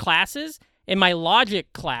one of our classes in my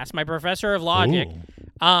logic class, my professor of logic.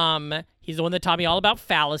 Ooh. He's the one that taught me all about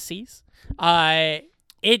fallacies.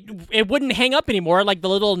 It wouldn't hang up anymore. Like the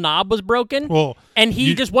little knob was broken. Well, and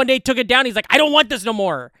he just one day took it down. He's like, I don't want this no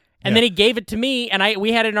more. And then he gave it to me, and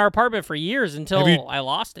we had it in our apartment for years until I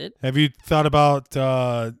lost it. Have you thought about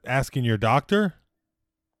asking your doctor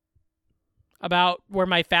about where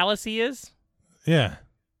my fallacy is? Yeah.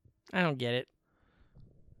 I don't get it.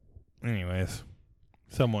 Anyways,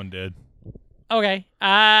 someone did. Okay.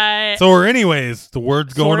 The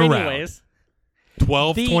word's going around.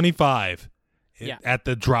 12:25. At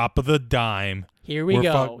the drop of the dime. Here we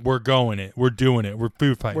go. We're going it. We're doing it. We're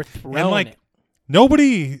food fighting. We're throwing it.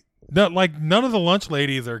 None of the lunch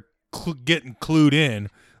ladies are getting clued in.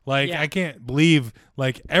 I can't believe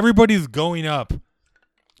everybody's going up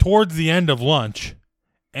towards the end of lunch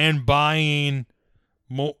and buying,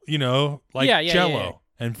 Jell-O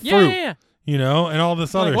and fruit, and all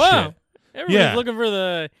this other shit. Everybody's looking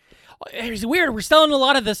for it's weird. We're selling a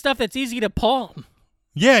lot of the stuff that's easy to palm.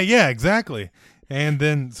 Yeah, exactly. And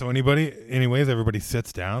then, everybody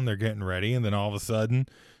sits down. They're getting ready, and then all of a sudden,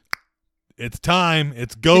 it's time.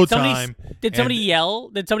 It's go time. Did somebody yell?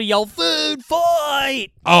 Did somebody yell, food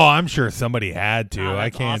fight? Oh, I'm sure somebody had to. I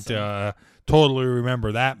can't totally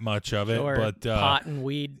remember that much of it. Sure. But pot and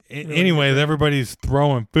weed. Anyways, everybody's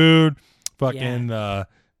throwing food. Fucking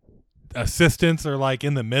assistants are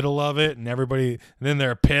in the middle of it, and then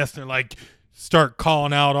they're pissed and start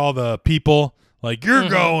calling out all the people. You're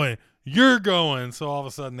going. So all of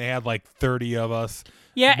a sudden they had 30 of us.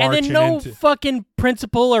 Yeah, and then no fucking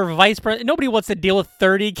principal or vice president. Nobody wants to deal with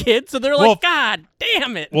 30 kids. So they're God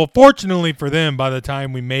damn it. Well, fortunately for them, by the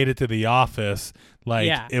time we made it to the office,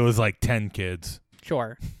 it was 10 kids.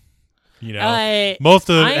 Sure. Most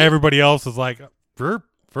of everybody else was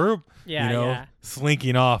verb, Yeah.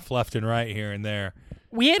 slinking off left and right here and there.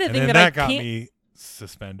 We had a thing that got me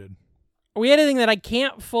suspended. We had a thing that I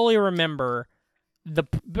can't fully remember.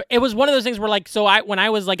 It was one of those things where when I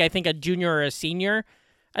was I think a junior or a senior,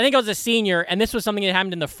 I think I was a senior, and this was something that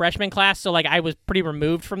happened in the freshman class, so I was pretty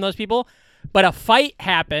removed from those people. But a fight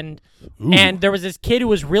happened, and there was this kid who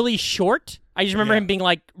was really short. I just remember him being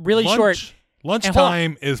really short.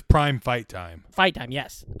 Lunchtime is prime fight time. Fight time,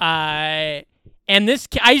 yes. And this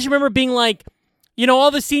kid, I just remember being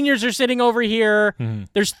all the seniors are sitting over here. Mm-hmm.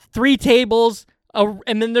 There's 3 tables.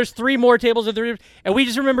 And then there's 3 more tables, and we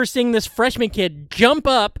just remember seeing this freshman kid jump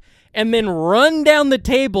up and then run down the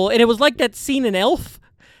table, and it was like that scene in Elf,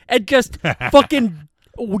 and just fucking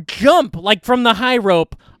jump like from the high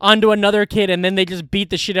rope onto another kid, and then they just beat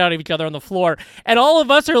the shit out of each other on the floor. And all of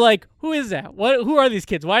us are like, who is that? Who are these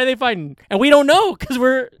kids? Why are they fighting? And we don't know because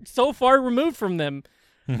we're so far removed from them.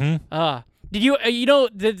 Mm-hmm. Did you,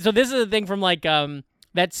 so this is the thing from like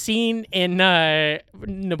that scene in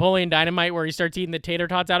Napoleon Dynamite where he starts eating the tater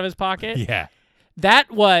tots out of his pocket? Yeah.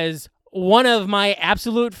 That was one of my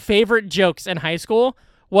absolute favorite jokes in high school,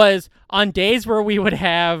 was on days where we would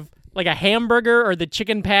have like a hamburger or the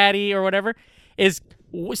chicken patty or whatever, is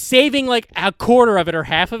saving like a quarter of it or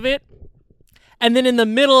half of it. And then in the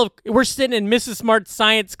middle of, we're sitting in Mrs. Smart's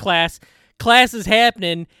science class is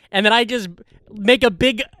happening, and then I just make a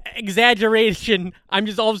big exaggeration. I'm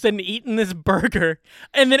just all of a sudden eating this burger.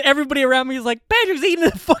 And then everybody around me is like, Patrick's eating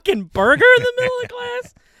a fucking burger in the middle of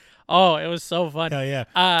class? Oh, it was so fun. Hell yeah.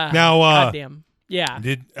 Now, goddamn. Yeah.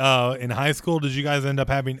 Did in high school, did you guys end up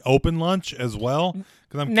having open lunch as well?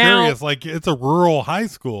 Because I'm curious, like, it's a rural high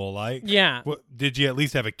school. Like, yeah. Did you at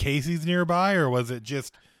least have a Casey's nearby, or was it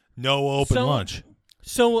just no open lunch?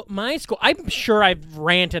 So my school, I'm sure I've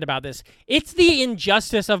ranted about this. It's the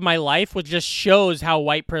injustice of my life, which just shows how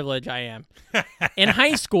white privilege I am. In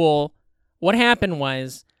high school, what happened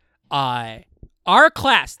was our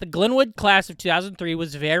class, the Glenwood class of 2003,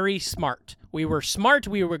 was very smart. We were smart.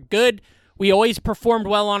 We were good. We always performed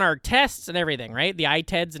well on our tests and everything, right? The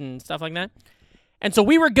ITEDs and stuff like that. And so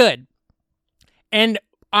we were good. And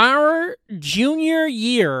our junior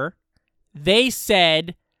year, they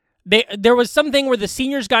said there was something where the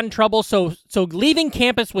seniors got in trouble, so leaving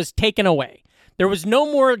campus was taken away. There was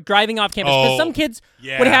no more driving off campus because some kids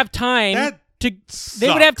would have time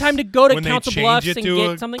they would have time to go to Council Bluffs and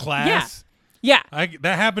get something. Class. Yeah.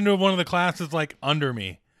 That happened to one of the classes like under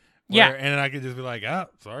me. And I could just be like,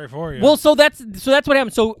 sorry for you. Well, so that's what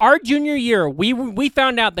happened. So our junior year, we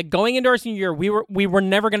found out that going into our senior year, we were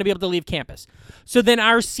never going to be able to leave campus. So then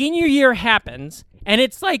our senior year happens, and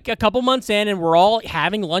it's like a couple months in, and we're all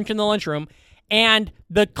having lunch in the lunchroom, and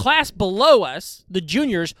the class below us, the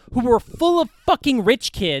juniors, who were full of fucking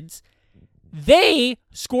rich kids, they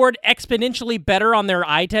scored exponentially better on their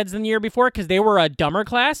ITEDs than the year before because they were a dumber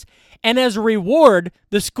class. And as a reward,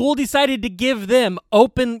 the school decided to give them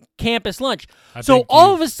open campus lunch. So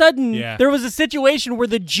all of a sudden, there was a situation where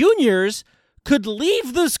the juniors could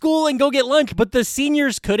leave the school and go get lunch, but the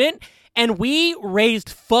seniors couldn't. And we raised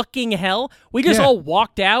fucking hell. We just all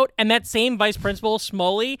walked out, and that same vice principal,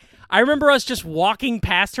 Smoley, I remember us just walking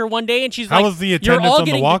past her one day, and she's How like, was the attendance "You're all on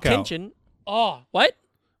the getting walkout? detention." Oh, what?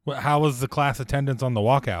 How was the class attendance on the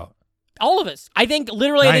walkout? All of us. I think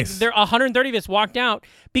literally I think there 130 of us walked out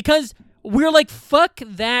because we're like, fuck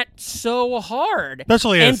that so hard.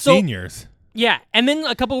 Especially as seniors. Yeah. And then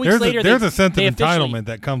a couple weeks later, there's a sense of entitlement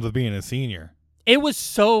that comes with being a senior. It was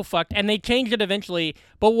so fucked, and they changed it eventually.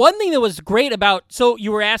 But one thing that was great about, so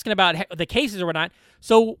you were asking about the cases or whatnot.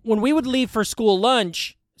 So when we would leave for school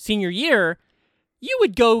lunch senior year, you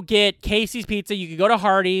would go get Casey's Pizza. You could go to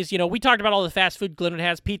Hardee's. You know, we talked about all the fast food Glenwood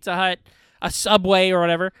has, Pizza Hut, a Subway or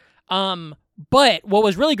whatever. But what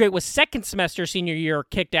was really great was second semester senior year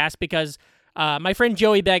kicked ass because my friend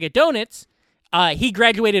Joey Bag of Donuts, he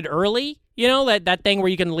graduated early. You know, that thing where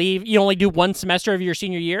you can leave. You only do one semester of your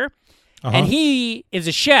senior year. Uh-huh. And he is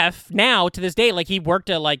a chef now to this day. Like, he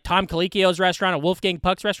worked at like Tom Colicchio's restaurant, a Wolfgang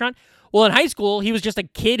Puck's restaurant. Well, in high school, he was just a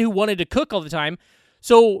kid who wanted to cook all the time.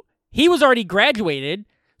 So he was already graduated.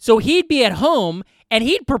 So he'd be at home and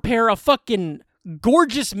he'd prepare a fucking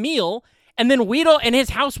gorgeous meal. And then and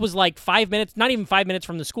his house was like 5 minutes, not even 5 minutes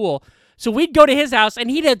from the school. So we'd go to his house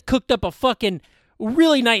and he'd have cooked up a fucking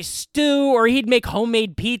really nice stew, or he'd make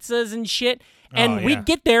homemade pizzas and shit. And we'd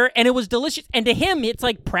get there, and it was delicious. And to him, it's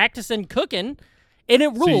like practicing cooking, and it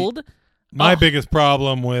ruled. My biggest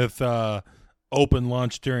problem with open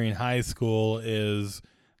lunch during high school is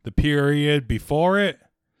the period before it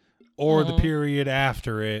or the period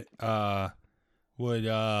after it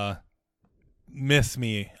would miss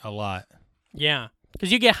me a lot. Yeah,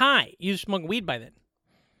 because you get high. You smoke weed by then.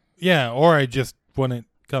 Yeah, or I just wouldn't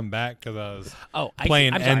come back because I was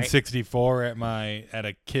playing N64 at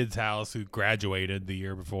a kid's house who graduated the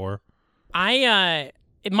year before. My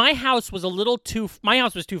house was too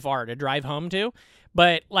far to drive home to,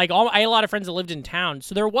 but like I had a lot of friends that lived in town,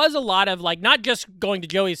 so there was a lot of like not just going to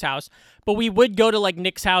Joey's house, but we would go to like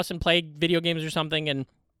Nick's house and play video games or something, and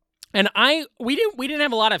we didn't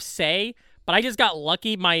have a lot of say, but I just got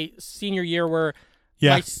lucky my senior year where.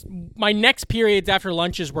 Yeah. My next periods after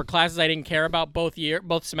lunches were classes I didn't care about both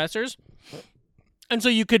semesters. And so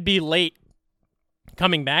you could be late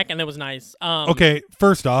coming back, and it was nice. Okay,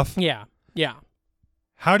 first off. Yeah.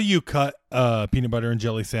 How do you cut a peanut butter and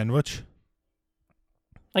jelly sandwich?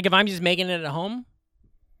 Like if I'm just making it at home?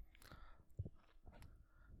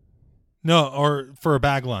 No, or for a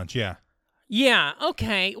bag lunch, yeah. Yeah,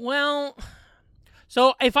 okay. Well,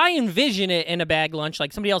 so if I envision it in a bag lunch,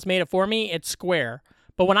 like somebody else made it for me, it's square.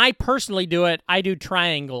 But when I personally do it, I do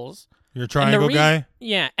triangles. You're a triangle guy?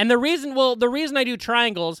 Yeah, and the reason I do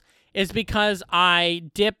triangles is because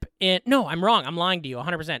I dip in... No, I'm wrong. I'm lying to you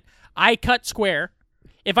 100%. I cut square.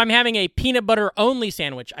 If I'm having a peanut butter only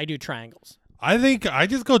sandwich, I do triangles. I think I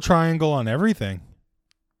just go triangle on everything.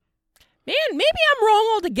 Man, maybe I'm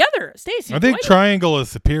wrong altogether. Stacey, I think triangle is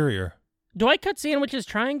superior. Do I cut sandwiches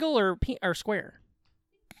triangle or square?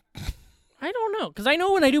 I don't know, because I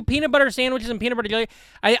know when I do peanut butter sandwiches and peanut butter jelly,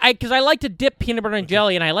 because I like to dip peanut butter in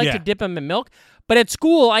jelly, and I like to dip them in milk. But at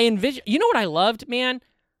school, I envision... You know what I loved, man?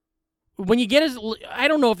 When you get I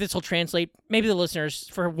don't know if this will translate. Maybe the listeners,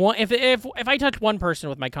 for one, if I touch one person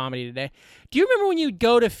with my comedy today, do you remember when you'd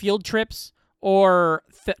go to field trips or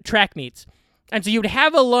track meets, and so you'd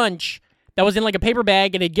have a lunch that was in like a paper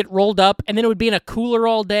bag, and it'd get rolled up, and then it would be in a cooler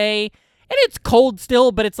all day, and it's cold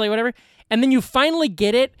still, but it's like whatever, and then you finally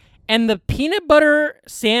get it, and the peanut butter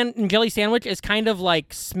and jelly sandwich is kind of like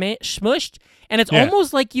smushed, and it's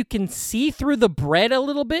almost like you can see through the bread a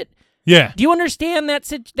little bit. Yeah. Do you understand that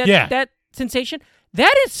sensation?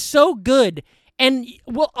 That is so good, and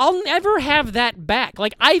I'll never have that back.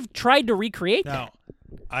 Like, I've tried to recreate that.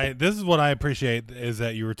 This is what I appreciate is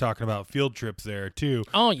that you were talking about field trips there too.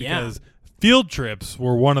 Oh yeah. Because field trips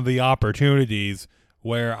were one of the opportunities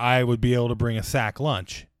where I would be able to bring a sack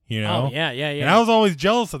lunch. You know? Oh yeah. And I was always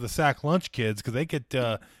jealous of the sack lunch kids because they could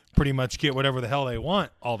pretty much get whatever the hell they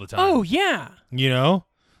want all the time. Oh yeah. You know?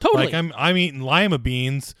 Totally. Like I'm eating lima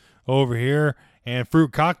beans over here and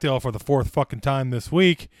fruit cocktail for the fourth fucking time this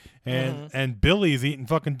week, and Billy's eating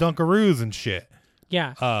fucking Dunkaroos and shit.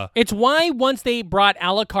 Yeah. It's why once they brought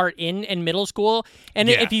a la carte in middle school, and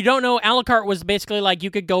if you don't know, a la carte was basically like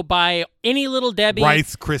you could go buy any Little Debbie,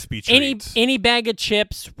 Rice Krispie treats, any bag of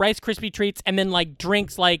chips, Rice Krispie treats, and then like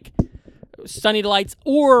drinks like Sunny Delights,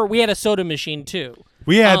 or we had a soda machine too.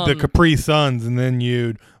 We had the Capri Suns, and then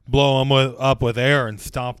you'd blow them up with air and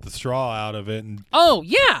stomp the straw out of it. And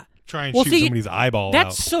try and shoot somebody's eyeball out.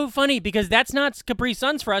 That's so funny because that's not Capri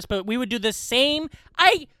Suns for us, but we would do the same.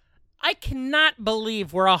 I cannot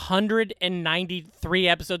believe we're 193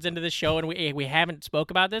 episodes into this show and we haven't spoke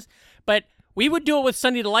about this, but we would do it with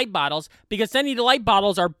Sunny Delight bottles because Sunny Delight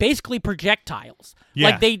bottles are basically projectiles.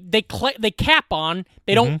 Yeah. Like they cap on,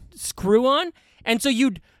 they don't screw on, and so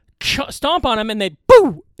you'd stomp on them and they'd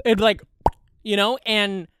boo, it'd like, you know,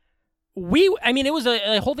 and it was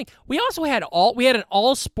a whole thing. We also had an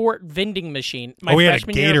all sport vending machine. We had a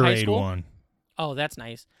Gatorade one. Oh, that's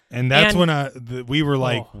nice. And that's when we were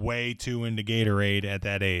like way too into Gatorade at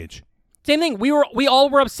that age. Same thing. We all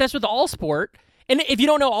were obsessed with All Sport. And if you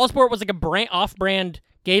don't know, All Sport was like a off-brand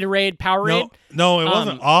Gatorade, Powerade. No, it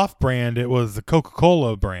wasn't off-brand. It was the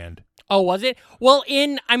Coca-Cola brand. Oh, was it? Well,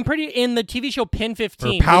 in the TV show Pin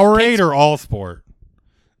 15. Or Powerade or All Sport?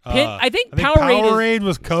 I think Powerade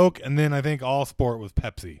was Coke, and then I think All Sport was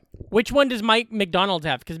Pepsi. Which one does McDonald's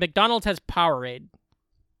have? Because McDonald's has Powerade.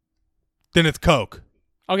 Then it's Coke.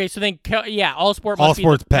 Okay, so then All Sport must All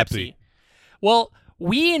Sport's be Pepsi. Well,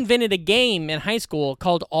 we invented a game in high school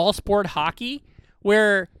called All Sport Hockey,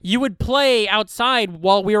 where you would play outside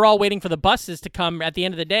while we were all waiting for the buses to come at the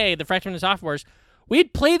end of the day, the freshmen and sophomores.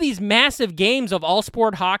 We'd play these massive games of All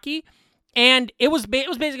Sport Hockey. And it was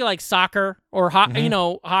basically like soccer or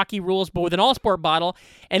hockey rules, but with an all sport bottle.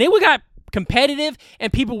 And it got competitive,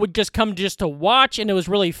 and people would just come just to watch, and it was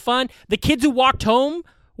really fun. The kids who walked home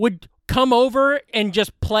would come over and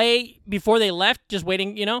just play before they left, just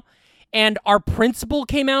waiting, you know. And our principal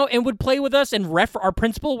came out and would play with us, and our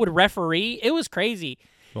principal would referee. It was crazy.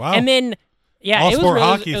 Wow. And then, all sport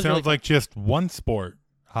hockey sounds really like just one sport.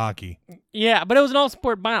 Hockey. Yeah, but it was an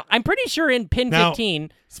all-sport bottle. I'm pretty sure in Pin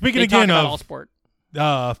 15, speaking again of all-sport.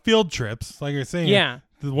 Field trips, like you're saying,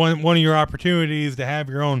 one of your opportunities to have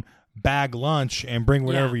your own bag lunch and bring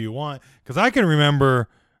whatever you want. Because I can remember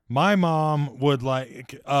my mom would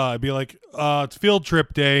be like, it's field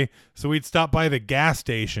trip day, so we'd stop by the gas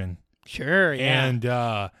station. Sure, yeah. And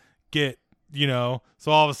get,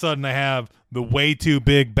 so all of a sudden I have the way too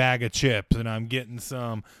big bag of chips, and I'm getting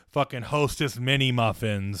some fucking Hostess mini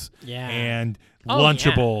muffins and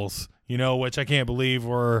Lunchables, which I can't believe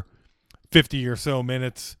we're 50 or so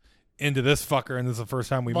minutes into this fucker, and this is the first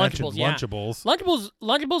time we mentioned Lunchables.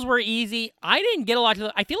 Lunchables were easy. I didn't get a lot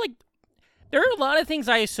I feel like there are a lot of things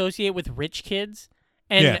I associate with rich kids,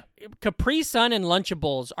 and Capri Sun and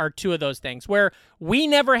Lunchables are two of those things where we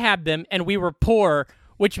never had them, and we were poor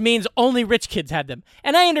which means only rich kids had them.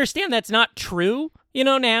 And I understand that's not true,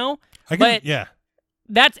 now. Yeah.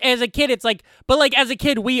 That's as a kid, it's like, but like as a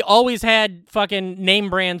kid, we always had fucking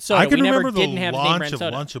name brand soda. I can we never remember didn't the have name launch brand of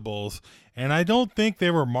soda. Lunchables, and I don't think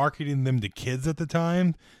they were marketing them to kids at the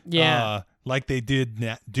time. Yeah. Like they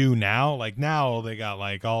do now. Like now they got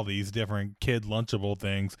like all these different kid Lunchable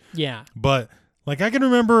things. Yeah. But like I can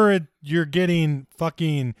remember you're getting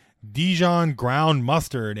fucking Dijon ground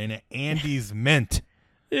mustard and Andy's mint.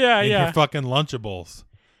 Yeah, in your fucking Lunchables.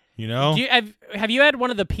 Have you had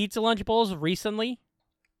one of the pizza Lunchables recently?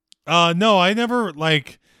 No, I never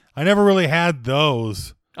really had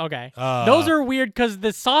those. Okay. Those are weird because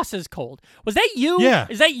the sauce is cold. Was that you? Yeah.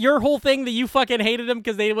 Is that your whole thing that you fucking hated them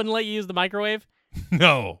because they wouldn't let you use the microwave?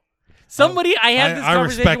 No. Somebody, I had this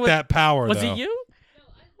conversation respect with. that power, was though. it you? No,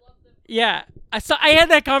 I love them. Yeah. I had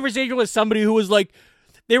that conversation with somebody who was like,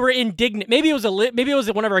 they were indignant. Maybe it was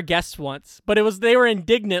one of our guests once, but they were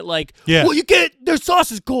indignant like, yeah. Well, their sauce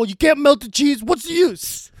is cold. You can't melt the cheese. What's the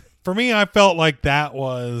use? For me, I felt like that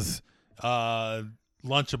was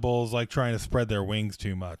Lunchables like trying to spread their wings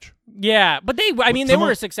too much. Yeah, but they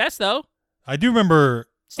were a success though. I do remember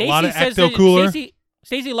Stacey a lot of says Ecto Cooler.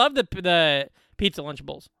 Stacey loved the pizza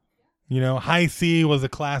Lunchables. High C was a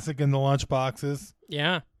classic in the lunch boxes.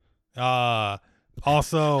 Yeah.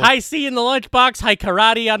 Also, High C in the lunchbox, high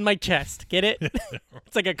karate on my chest. Get it?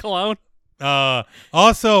 It's like a cologne.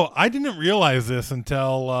 Also, I didn't realize this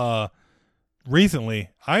until recently.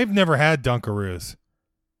 I've never had Dunkaroos.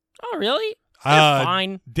 Oh, really? They're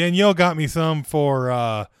fine. Danielle got me some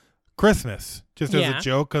for Christmas, just as Yeah. a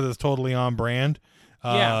joke because it's totally on brand.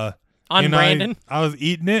 Yeah. On and Brandon. I was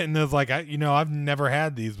eating it, and it was like, I've never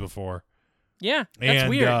had these before. Yeah, that's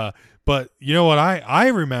weird. But you know what I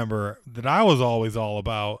remember that I was always all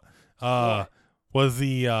about was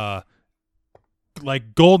the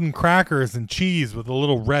like golden crackers and cheese with a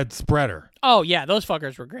little red spreader. Oh yeah, those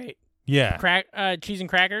fuckers were great. Yeah. Cheese and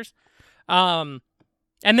crackers. And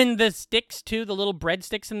then the sticks too, the little bread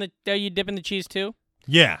sticks that you dip in the cheese too.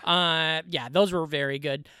 Yeah. Yeah, those were very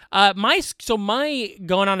good. My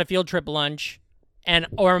going on a field trip lunch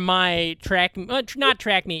or my not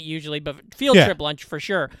track meet usually, but field trip lunch for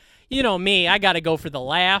sure. You know me, I got to go for the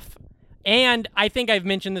laugh. And I think I've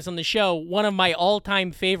mentioned this on the show. One of my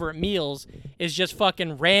all-time favorite meals is just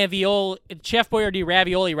fucking ravioli, Chef Boyardee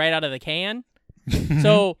ravioli right out of the can.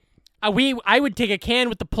 So I would take a can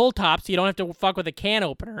with the pull top so you don't have to fuck with a can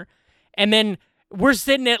opener. And then we're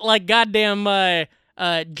sitting at like goddamn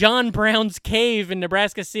John Brown's Cave in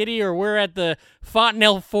Nebraska City, or we're at the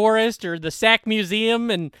Fontenelle Forest or the Sac Museum,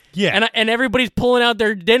 and everybody's pulling out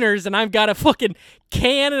their dinners, and I've got a fucking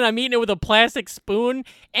can, and I'm eating it with a plastic spoon,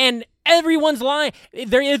 and everyone's lying.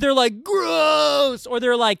 They're either like, gross, or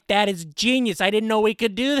they're like, that is genius. I didn't know we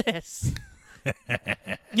could do this.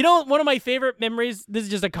 One of my favorite memories, this is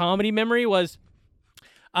just a comedy memory, was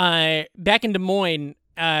back in Des Moines,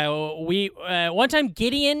 we one time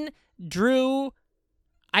Gideon, Drew,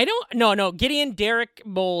 Gideon, Derek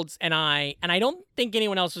Molds, and I don't think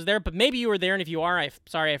anyone else was there, but maybe you were there, and if you are,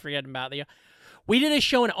 sorry I forget about you. We did a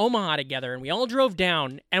show in Omaha together, and we all drove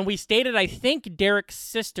down, and we stayed at, I think, Derek's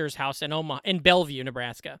sister's house in Bellevue,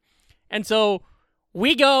 Nebraska. And so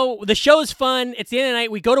we go, the show's fun, it's the end of the night,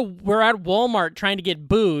 we're at Walmart trying to get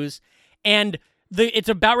booze, and it's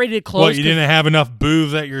about ready to close. What, you didn't have enough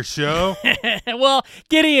booze at your show? Well,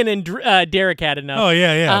 Gideon and Derek had enough. Oh,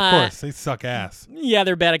 yeah, of course. They suck ass. Yeah,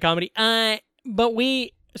 they're bad at comedy. But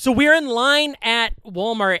we're in line at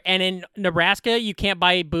Walmart, and in Nebraska, you can't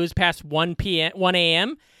buy booze past 1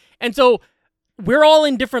 a.m. And so we're all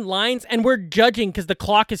in different lines, and we're judging because the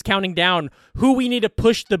clock is counting down who we need to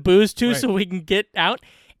push the booze to so we can get out.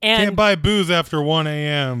 And can't buy booze after 1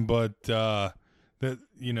 a.m., but they're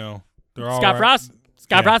all Scott Frost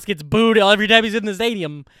gets booed every time he's in the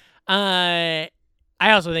stadium. I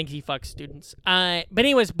also think he fucks students.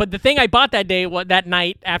 But the thing I bought that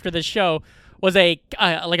night after the show was a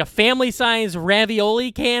family-size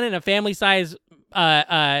ravioli can and a family-size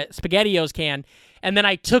SpaghettiOs can. And then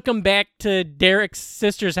I took them back to Derek's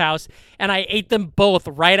sister's house, and I ate them both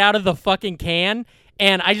right out of the fucking can.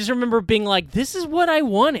 And I just remember being like, this is what I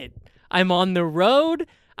wanted. I'm on the road.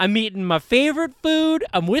 I'm eating my favorite food.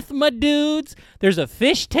 I'm with my dudes. There's a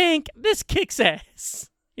fish tank. This kicks ass.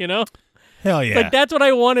 Hell yeah. Like, that's what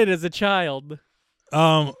I wanted as a child.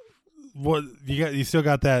 What you still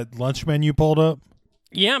got that lunch menu pulled up?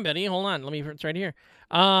 Yeah, buddy. Hold on. It's right here.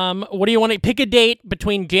 What do you want to pick a date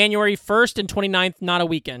between January 1st and 29th, not a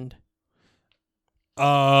weekend?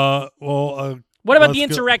 What about the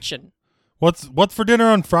insurrection? What's for dinner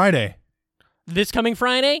on Friday? This coming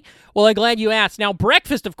Friday? Well, I'm glad you asked. Now,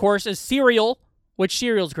 breakfast, of course, is cereal which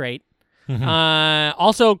cereal's great.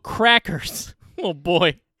 Also, crackers. Oh,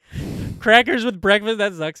 boy. Crackers with breakfast,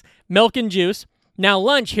 that sucks. Milk and juice. Now,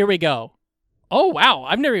 lunch, here we go. Oh, wow.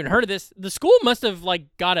 I've never even heard of this. The school must have,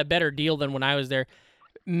 got a better deal than when I was there.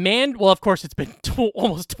 Well, of course, it's been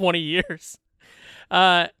almost 20 years.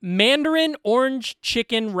 Mandarin orange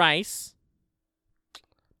chicken rice.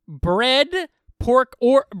 Breaded pork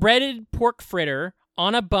fritter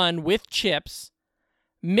on a bun with chips.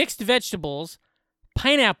 Mixed vegetables.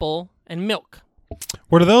 Pineapple and milk.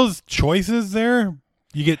 What are those choices there?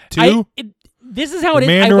 You get two? This is how the it is.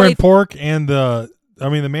 Mandarin pork and the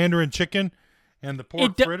Mandarin chicken and the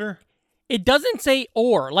pork fritter? It doesn't say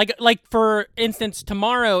or. Like for instance,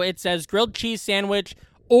 tomorrow it says grilled cheese sandwich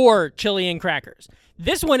or chili and crackers.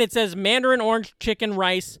 This one it says Mandarin orange chicken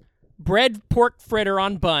rice, bread pork fritter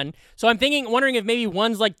on bun. So I'm wondering if maybe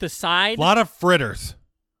one's like the side. A lot of fritters.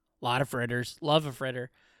 Love a fritter.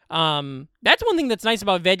 That's one thing that's nice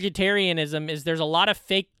about vegetarianism is there's a lot of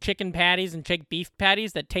fake chicken patties and fake beef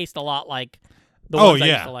patties that taste a lot like the ones I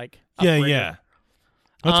used to like. Yeah.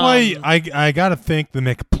 That's why I gotta think the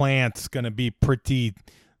McPlant's gonna be pretty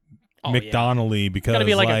McDonald-y because gotta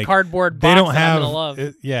be like a cardboard box they don't that have I'm gonna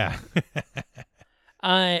love. Yeah.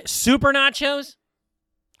 Super nachos.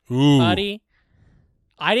 Ooh. Buddy.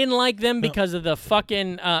 I didn't like them because of the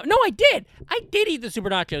fucking no, I did eat the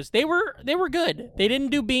super nachos. They were good. They didn't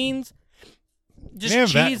do beans.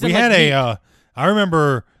 Just cheese and I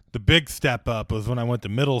remember the big step up was when I went to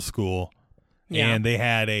middle school and they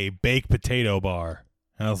had a baked potato bar.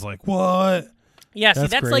 And I was like, "What?" Yeah,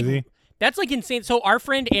 that's crazy. That's insane. So our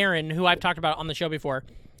friend Erin, who I've talked about on the show before,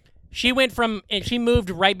 she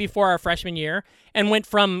moved right before our freshman year and went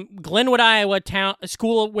from Glenwood, Iowa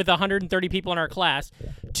school with 130 people in our class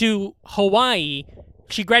to Hawaii.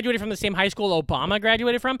 She graduated from the same high school Obama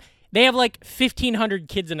graduated from. They have 1,500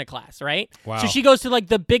 kids in a class, right? Wow. So she goes to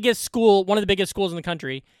the biggest school, one of the biggest schools in the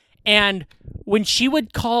country. And when she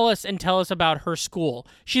would call us and tell us about her school,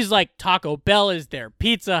 she's like, Taco Bell is there,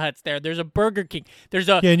 Pizza Hut's there, there's a Burger King, there's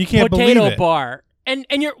a and you can't potato bar. And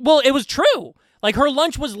it was true. Her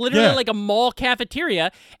lunch was literally a mall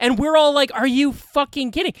cafeteria, and we're all like, are you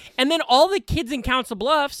fucking kidding? And then all the kids in Council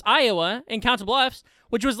Bluffs, Iowa,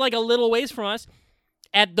 which was a little ways from us,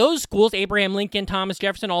 at those schools, Abraham Lincoln, Thomas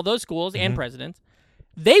Jefferson, all those schools, and Presidents,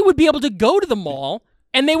 they would be able to go to the mall,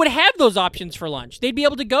 and they would have those options for lunch. They'd be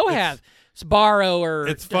able to go have Sbarro or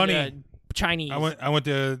it's funny. Chinese. I went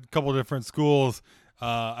to a couple different schools.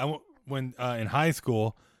 When in high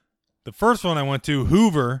school. The first one I went to,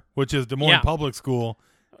 Hoover, which is Des Moines Public School.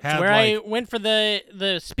 That's where I went for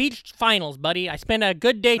the speech finals, buddy. I spent a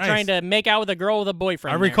good day trying to make out with a girl with a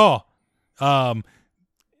boyfriend. I recall.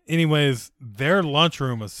 Anyways, their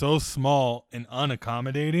lunchroom was so small and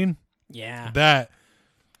unaccommodating. Yeah. That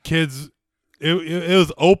kids, it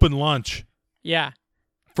was open lunch. Yeah.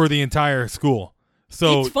 For the entire school.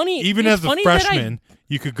 So it's funny, even as a freshman,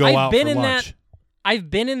 you could go out for lunch. I've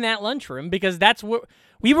been in that lunchroom because that's where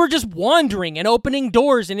we were just wandering and opening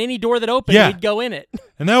doors, and any door that opened, we'd go in it.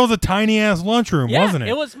 And that was a tiny ass lunchroom, wasn't it?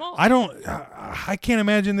 It was small. I can't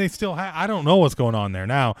imagine they still have. I don't know what's going on there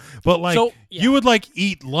now, but you would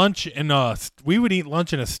eat lunch we would eat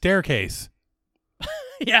lunch in a staircase.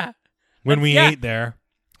 Yeah. When we ate there,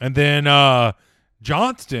 and then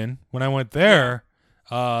Johnston, when I went there,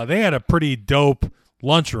 they had a pretty dope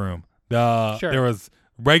lunchroom. There was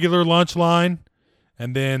regular lunch line,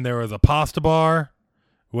 and then there was a pasta bar.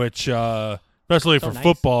 Which, especially for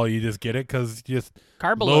football, you just get it because you just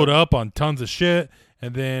load up on tons of shit.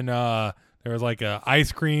 And then there was a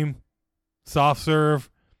ice cream soft serve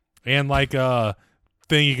and a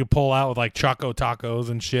thing you could pull out with Choco Tacos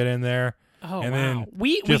and shit in there. Oh, and wow. Then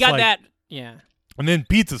we got that. Yeah. And then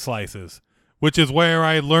pizza slices, which is where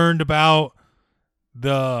I learned about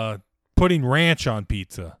the putting ranch on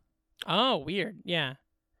pizza. Oh, weird. Yeah.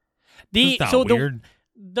 That's not weird.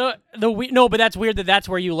 No, but that's weird that's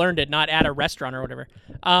where you learned it, not at a restaurant or whatever.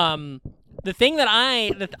 The thing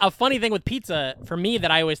a funny thing with pizza for me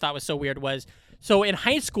that I always thought was so weird was, so in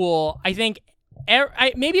high school, I think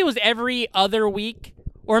maybe it was every other week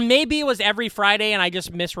or maybe it was every Friday and I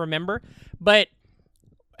just misremember, but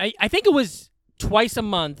I think it was twice a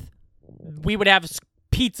month we would have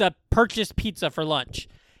purchased pizza for lunch.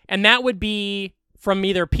 And that would be from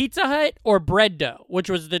either Pizza Hut or Bread Dough, which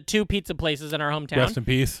was the two pizza places in our hometown. Rest in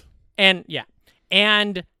peace.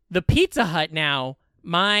 And the Pizza Hut now,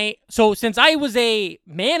 so since I was a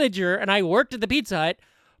manager and I worked at the Pizza Hut,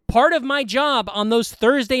 part of my job on those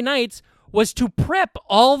Thursday nights was to prep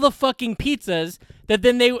all the fucking pizzas that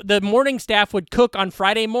then the morning staff would cook on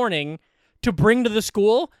Friday morning to bring to the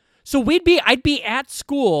school. So I'd be at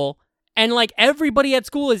school And, like, everybody at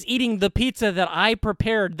school is eating the pizza that I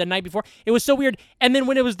prepared the night before. It was so weird. And then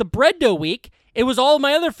when it was the bread dough week, it was all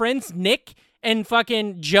my other friends, Nick and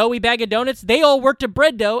fucking Joey Bag of Donuts. They all worked at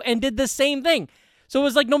bread dough and did the same thing. So it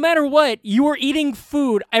was like, no matter what, you were eating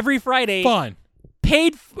food every Friday. Fun.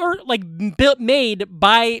 Paid for, like, made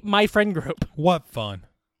by my friend group. What fun.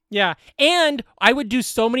 Yeah. And I would do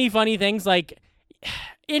so many funny things. Like,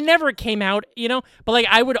 it never came out, but, like,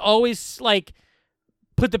 I would always, like,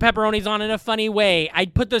 put the pepperonis on in a funny way.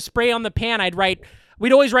 I'd put the spray on the pan.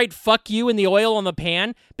 We'd always write "fuck you" in the oil on the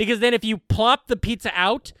pan, because then if you plop the pizza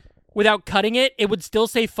out without cutting it, it would still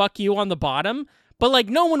say "fuck you" on the bottom. But, like,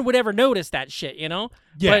 no one would ever notice that shit, Yeah.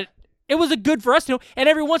 But it was a good for us to know. And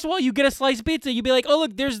every once in a while, you get a slice of pizza, you'd be like, oh,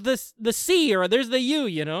 look, there's the C or there's the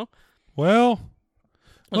U, Well,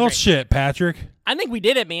 great. Shit, Patrick. I think we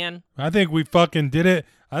did it, man. I think we fucking did it.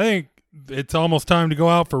 I think it's almost time to go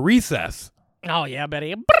out for recess. Oh, yeah,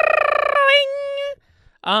 Betty.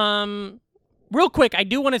 Real quick, I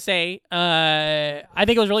do want to say, I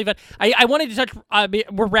think it was really fun. I wanted to touch,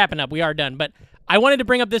 we're wrapping up. We are done. But I wanted to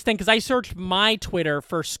bring up this thing because I searched my Twitter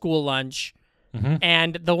for school lunch. Mm-hmm.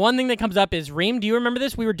 And the one thing that comes up is, Reem, do you remember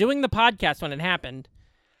this? We were doing the podcast when it happened.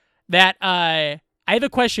 That, I have a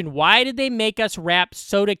question. Why did they make us wrap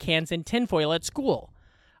soda cans in tinfoil at school?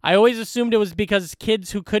 I always assumed it was because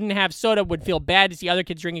kids who couldn't have soda would feel bad to see other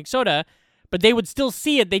kids drinking soda, but they would still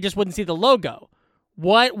see it. They just wouldn't see the logo.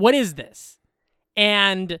 What is this?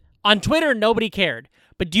 And on Twitter, nobody cared.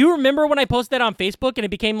 But do you remember when I posted that on Facebook and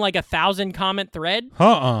it became like a 1,000-comment thread?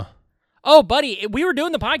 Oh, buddy, we were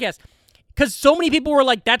doing the podcast because so many people were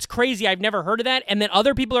like, that's crazy. I've never heard of that. And then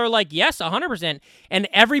other people are like, yes, 100%. And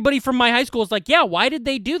everybody from my high school is like, yeah, why did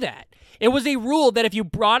they do that? It was a rule that if you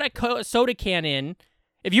brought a soda can in,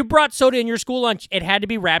 if you brought soda in your school lunch, it had to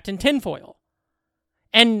be wrapped in tinfoil.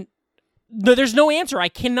 And there's no answer. I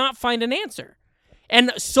cannot find an answer.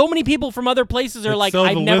 And so many people from other places are like,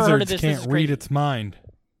 I've never heard of this. Can't read its mind.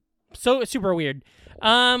 So super weird.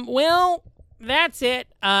 Well, that's it.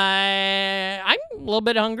 I'm a little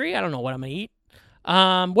bit hungry. I don't know what I'm gonna eat.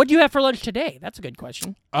 What do you have for lunch today? That's a good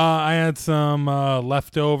question. I had some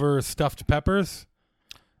leftover stuffed peppers.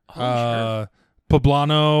 Sure.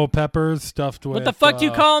 Poblano peppers stuffed with. What the fuck do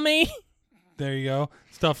you call me? There you go.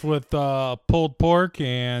 Stuffed with pulled pork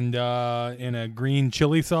and in a green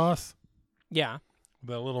chili sauce. Yeah.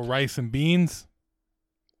 The little rice and beans.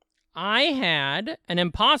 I had an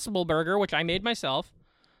Impossible Burger, which I made myself,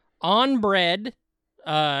 on bread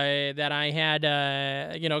that I had,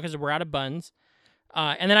 because we're out of buns.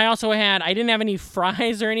 And then I also had, I didn't have any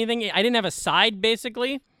fries or anything. I didn't have a side,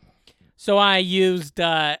 basically. So I used,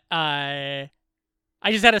 so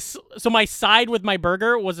my side with my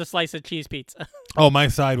burger was a slice of cheese pizza. Oh, my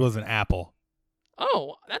side was an apple.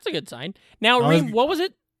 Oh, that's a good sign. Now, Reem, what was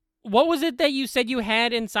it? What was it that you said you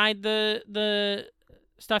had inside the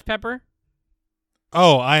stuffed pepper?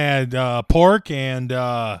 Oh, I had pork and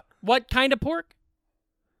what kind of pork?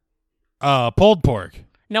 Pulled pork.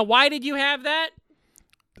 Now, why did you have that?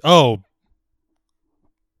 Oh.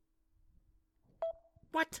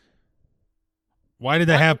 What? Why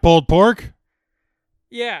did I have pulled pork?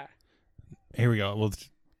 Yeah. Here we go.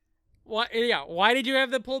 What? Yeah. Why did you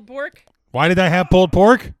have the pulled pork? Why did I have pulled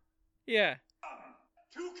pork? Yeah.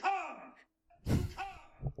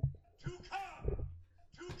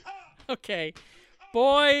 Okay.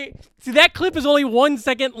 Boy, see, that clip is only 1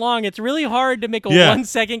 second long. It's really hard to make a 1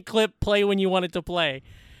 second clip play when you want it to play.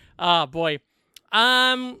 Boy.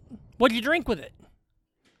 What'd you drink with it?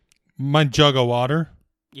 My jug of water.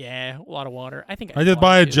 Yeah, a lot of water. I just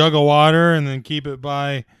buy a jug of water and then keep it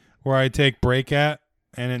by where I take break at,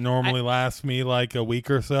 and it normally lasts me like a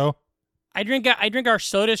week or so. I drink our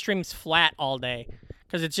Soda Streams flat all day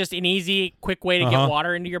because it's just an easy, quick way to get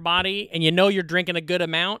water into your body, and you know you're drinking a good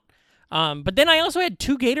amount. But then I also had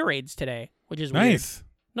 2 Gatorades today, which is nice. Weird.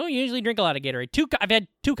 No, you usually drink a lot of Gatorade. I've had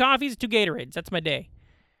 2 coffees, 2 Gatorades. That's my day.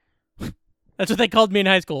 That's what they called me in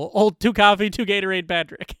high school. Old 2 coffee, 2 Gatorade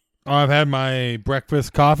Patrick. Oh, I've had my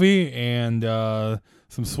breakfast coffee and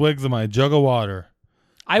some swigs of my jug of water.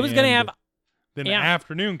 I was going to have an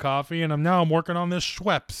afternoon coffee, and I'm working on this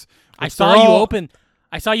Schweppes. I saw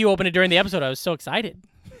you open it during the episode. I was so excited.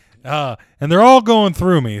 And they're all going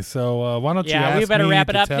through me, so why don't you ask me we better wrap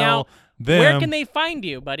it up now. Them. Where can they find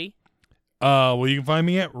you, buddy? Well, you can find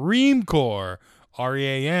me at Reamcore,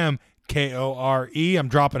 REAMKORE. I'm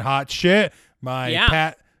dropping hot shit. My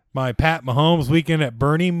Pat Mahomes weekend at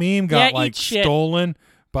Bernie meme got stolen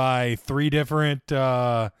by 3 different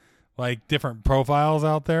different profiles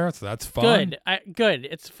out there, so that's fun. Good.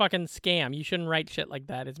 It's a fucking scam. You shouldn't write shit like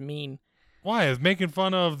that. It's mean. Why? It's making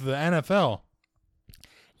fun of the NFL.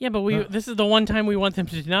 Yeah, but this is the one time we want them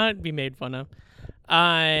to not be made fun of. Do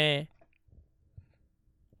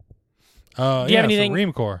you have anything?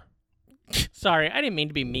 Ream Corps. Sorry, I didn't mean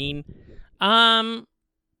to be mean. Wouldn't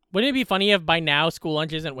it be funny if by now school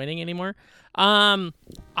lunch isn't winning anymore? I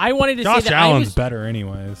wanted to say that Allen's better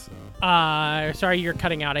anyways. So. Sorry, you're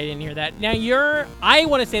cutting out. I didn't hear that. Now I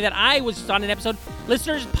want to say that I was on an episode.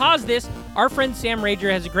 Listeners, pause this. Our friend Sam Rager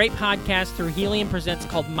has a great podcast through Helium Presents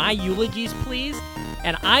called My Eulogies, Please.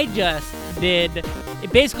 And I just did.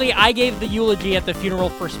 Basically, I gave the eulogy at the funeral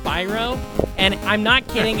for Spyro. And I'm not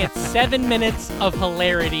kidding. It's 7 minutes of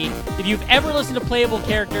hilarity. If you've ever listened to Playable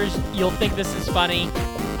Characters, you'll think this is funny.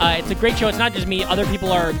 It's a great show. It's not just me. Other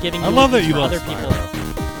people are giving. I love that you love other Spyro.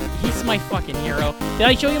 people. He's my fucking hero. Did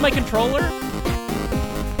I show you my controller?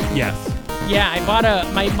 Yes. Yeah, I bought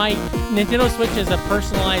my Nintendo Switch as a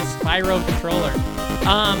personalized Spyro controller.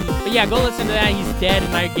 But yeah, go listen to that. He's dead,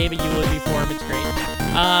 and I gave a eulogy for him. It's great.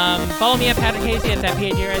 Follow me at Patrick Casey. It's at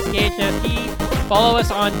PATRSKHSE. Follow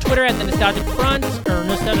us on Twitter at The Nostalgic Front, or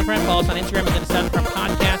Nostalgic Front. Follow us on Instagram at The Nostalgic Front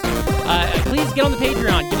Podcast. Please get on the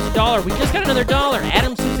Patreon. Give us $1. We just got another $1.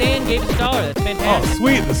 Adam Suzanne gave us $1. That's fantastic. Oh,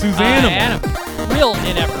 sweet. The Suzanne. Adam. Real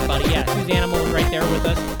in everybody. Yeah, Suzanne is right there with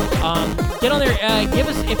us. Get on there. Give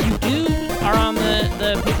us, if you are on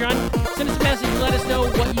the Patreon, send us a message and let us know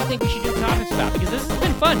what you think we should do topics about, because this has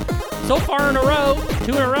been fun. So far in a row,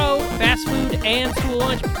 2 in a row, fast food and school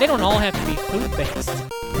lunch. They don't all have to be food-based.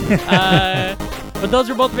 But those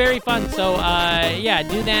are both very fun. So, yeah,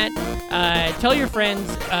 do that. Tell your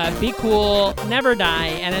friends. Be cool. Never die.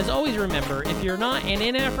 And as always, remember, if you're not an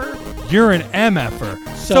NFer, you're an MFer.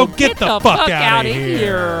 So get the fuck out of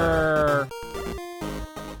here.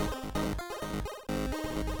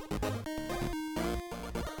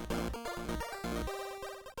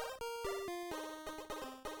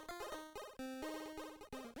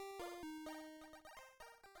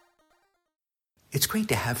 It's great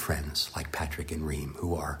to have friends like Patrick and Reem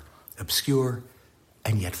who are obscure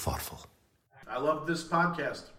and yet thoughtful. I love this podcast.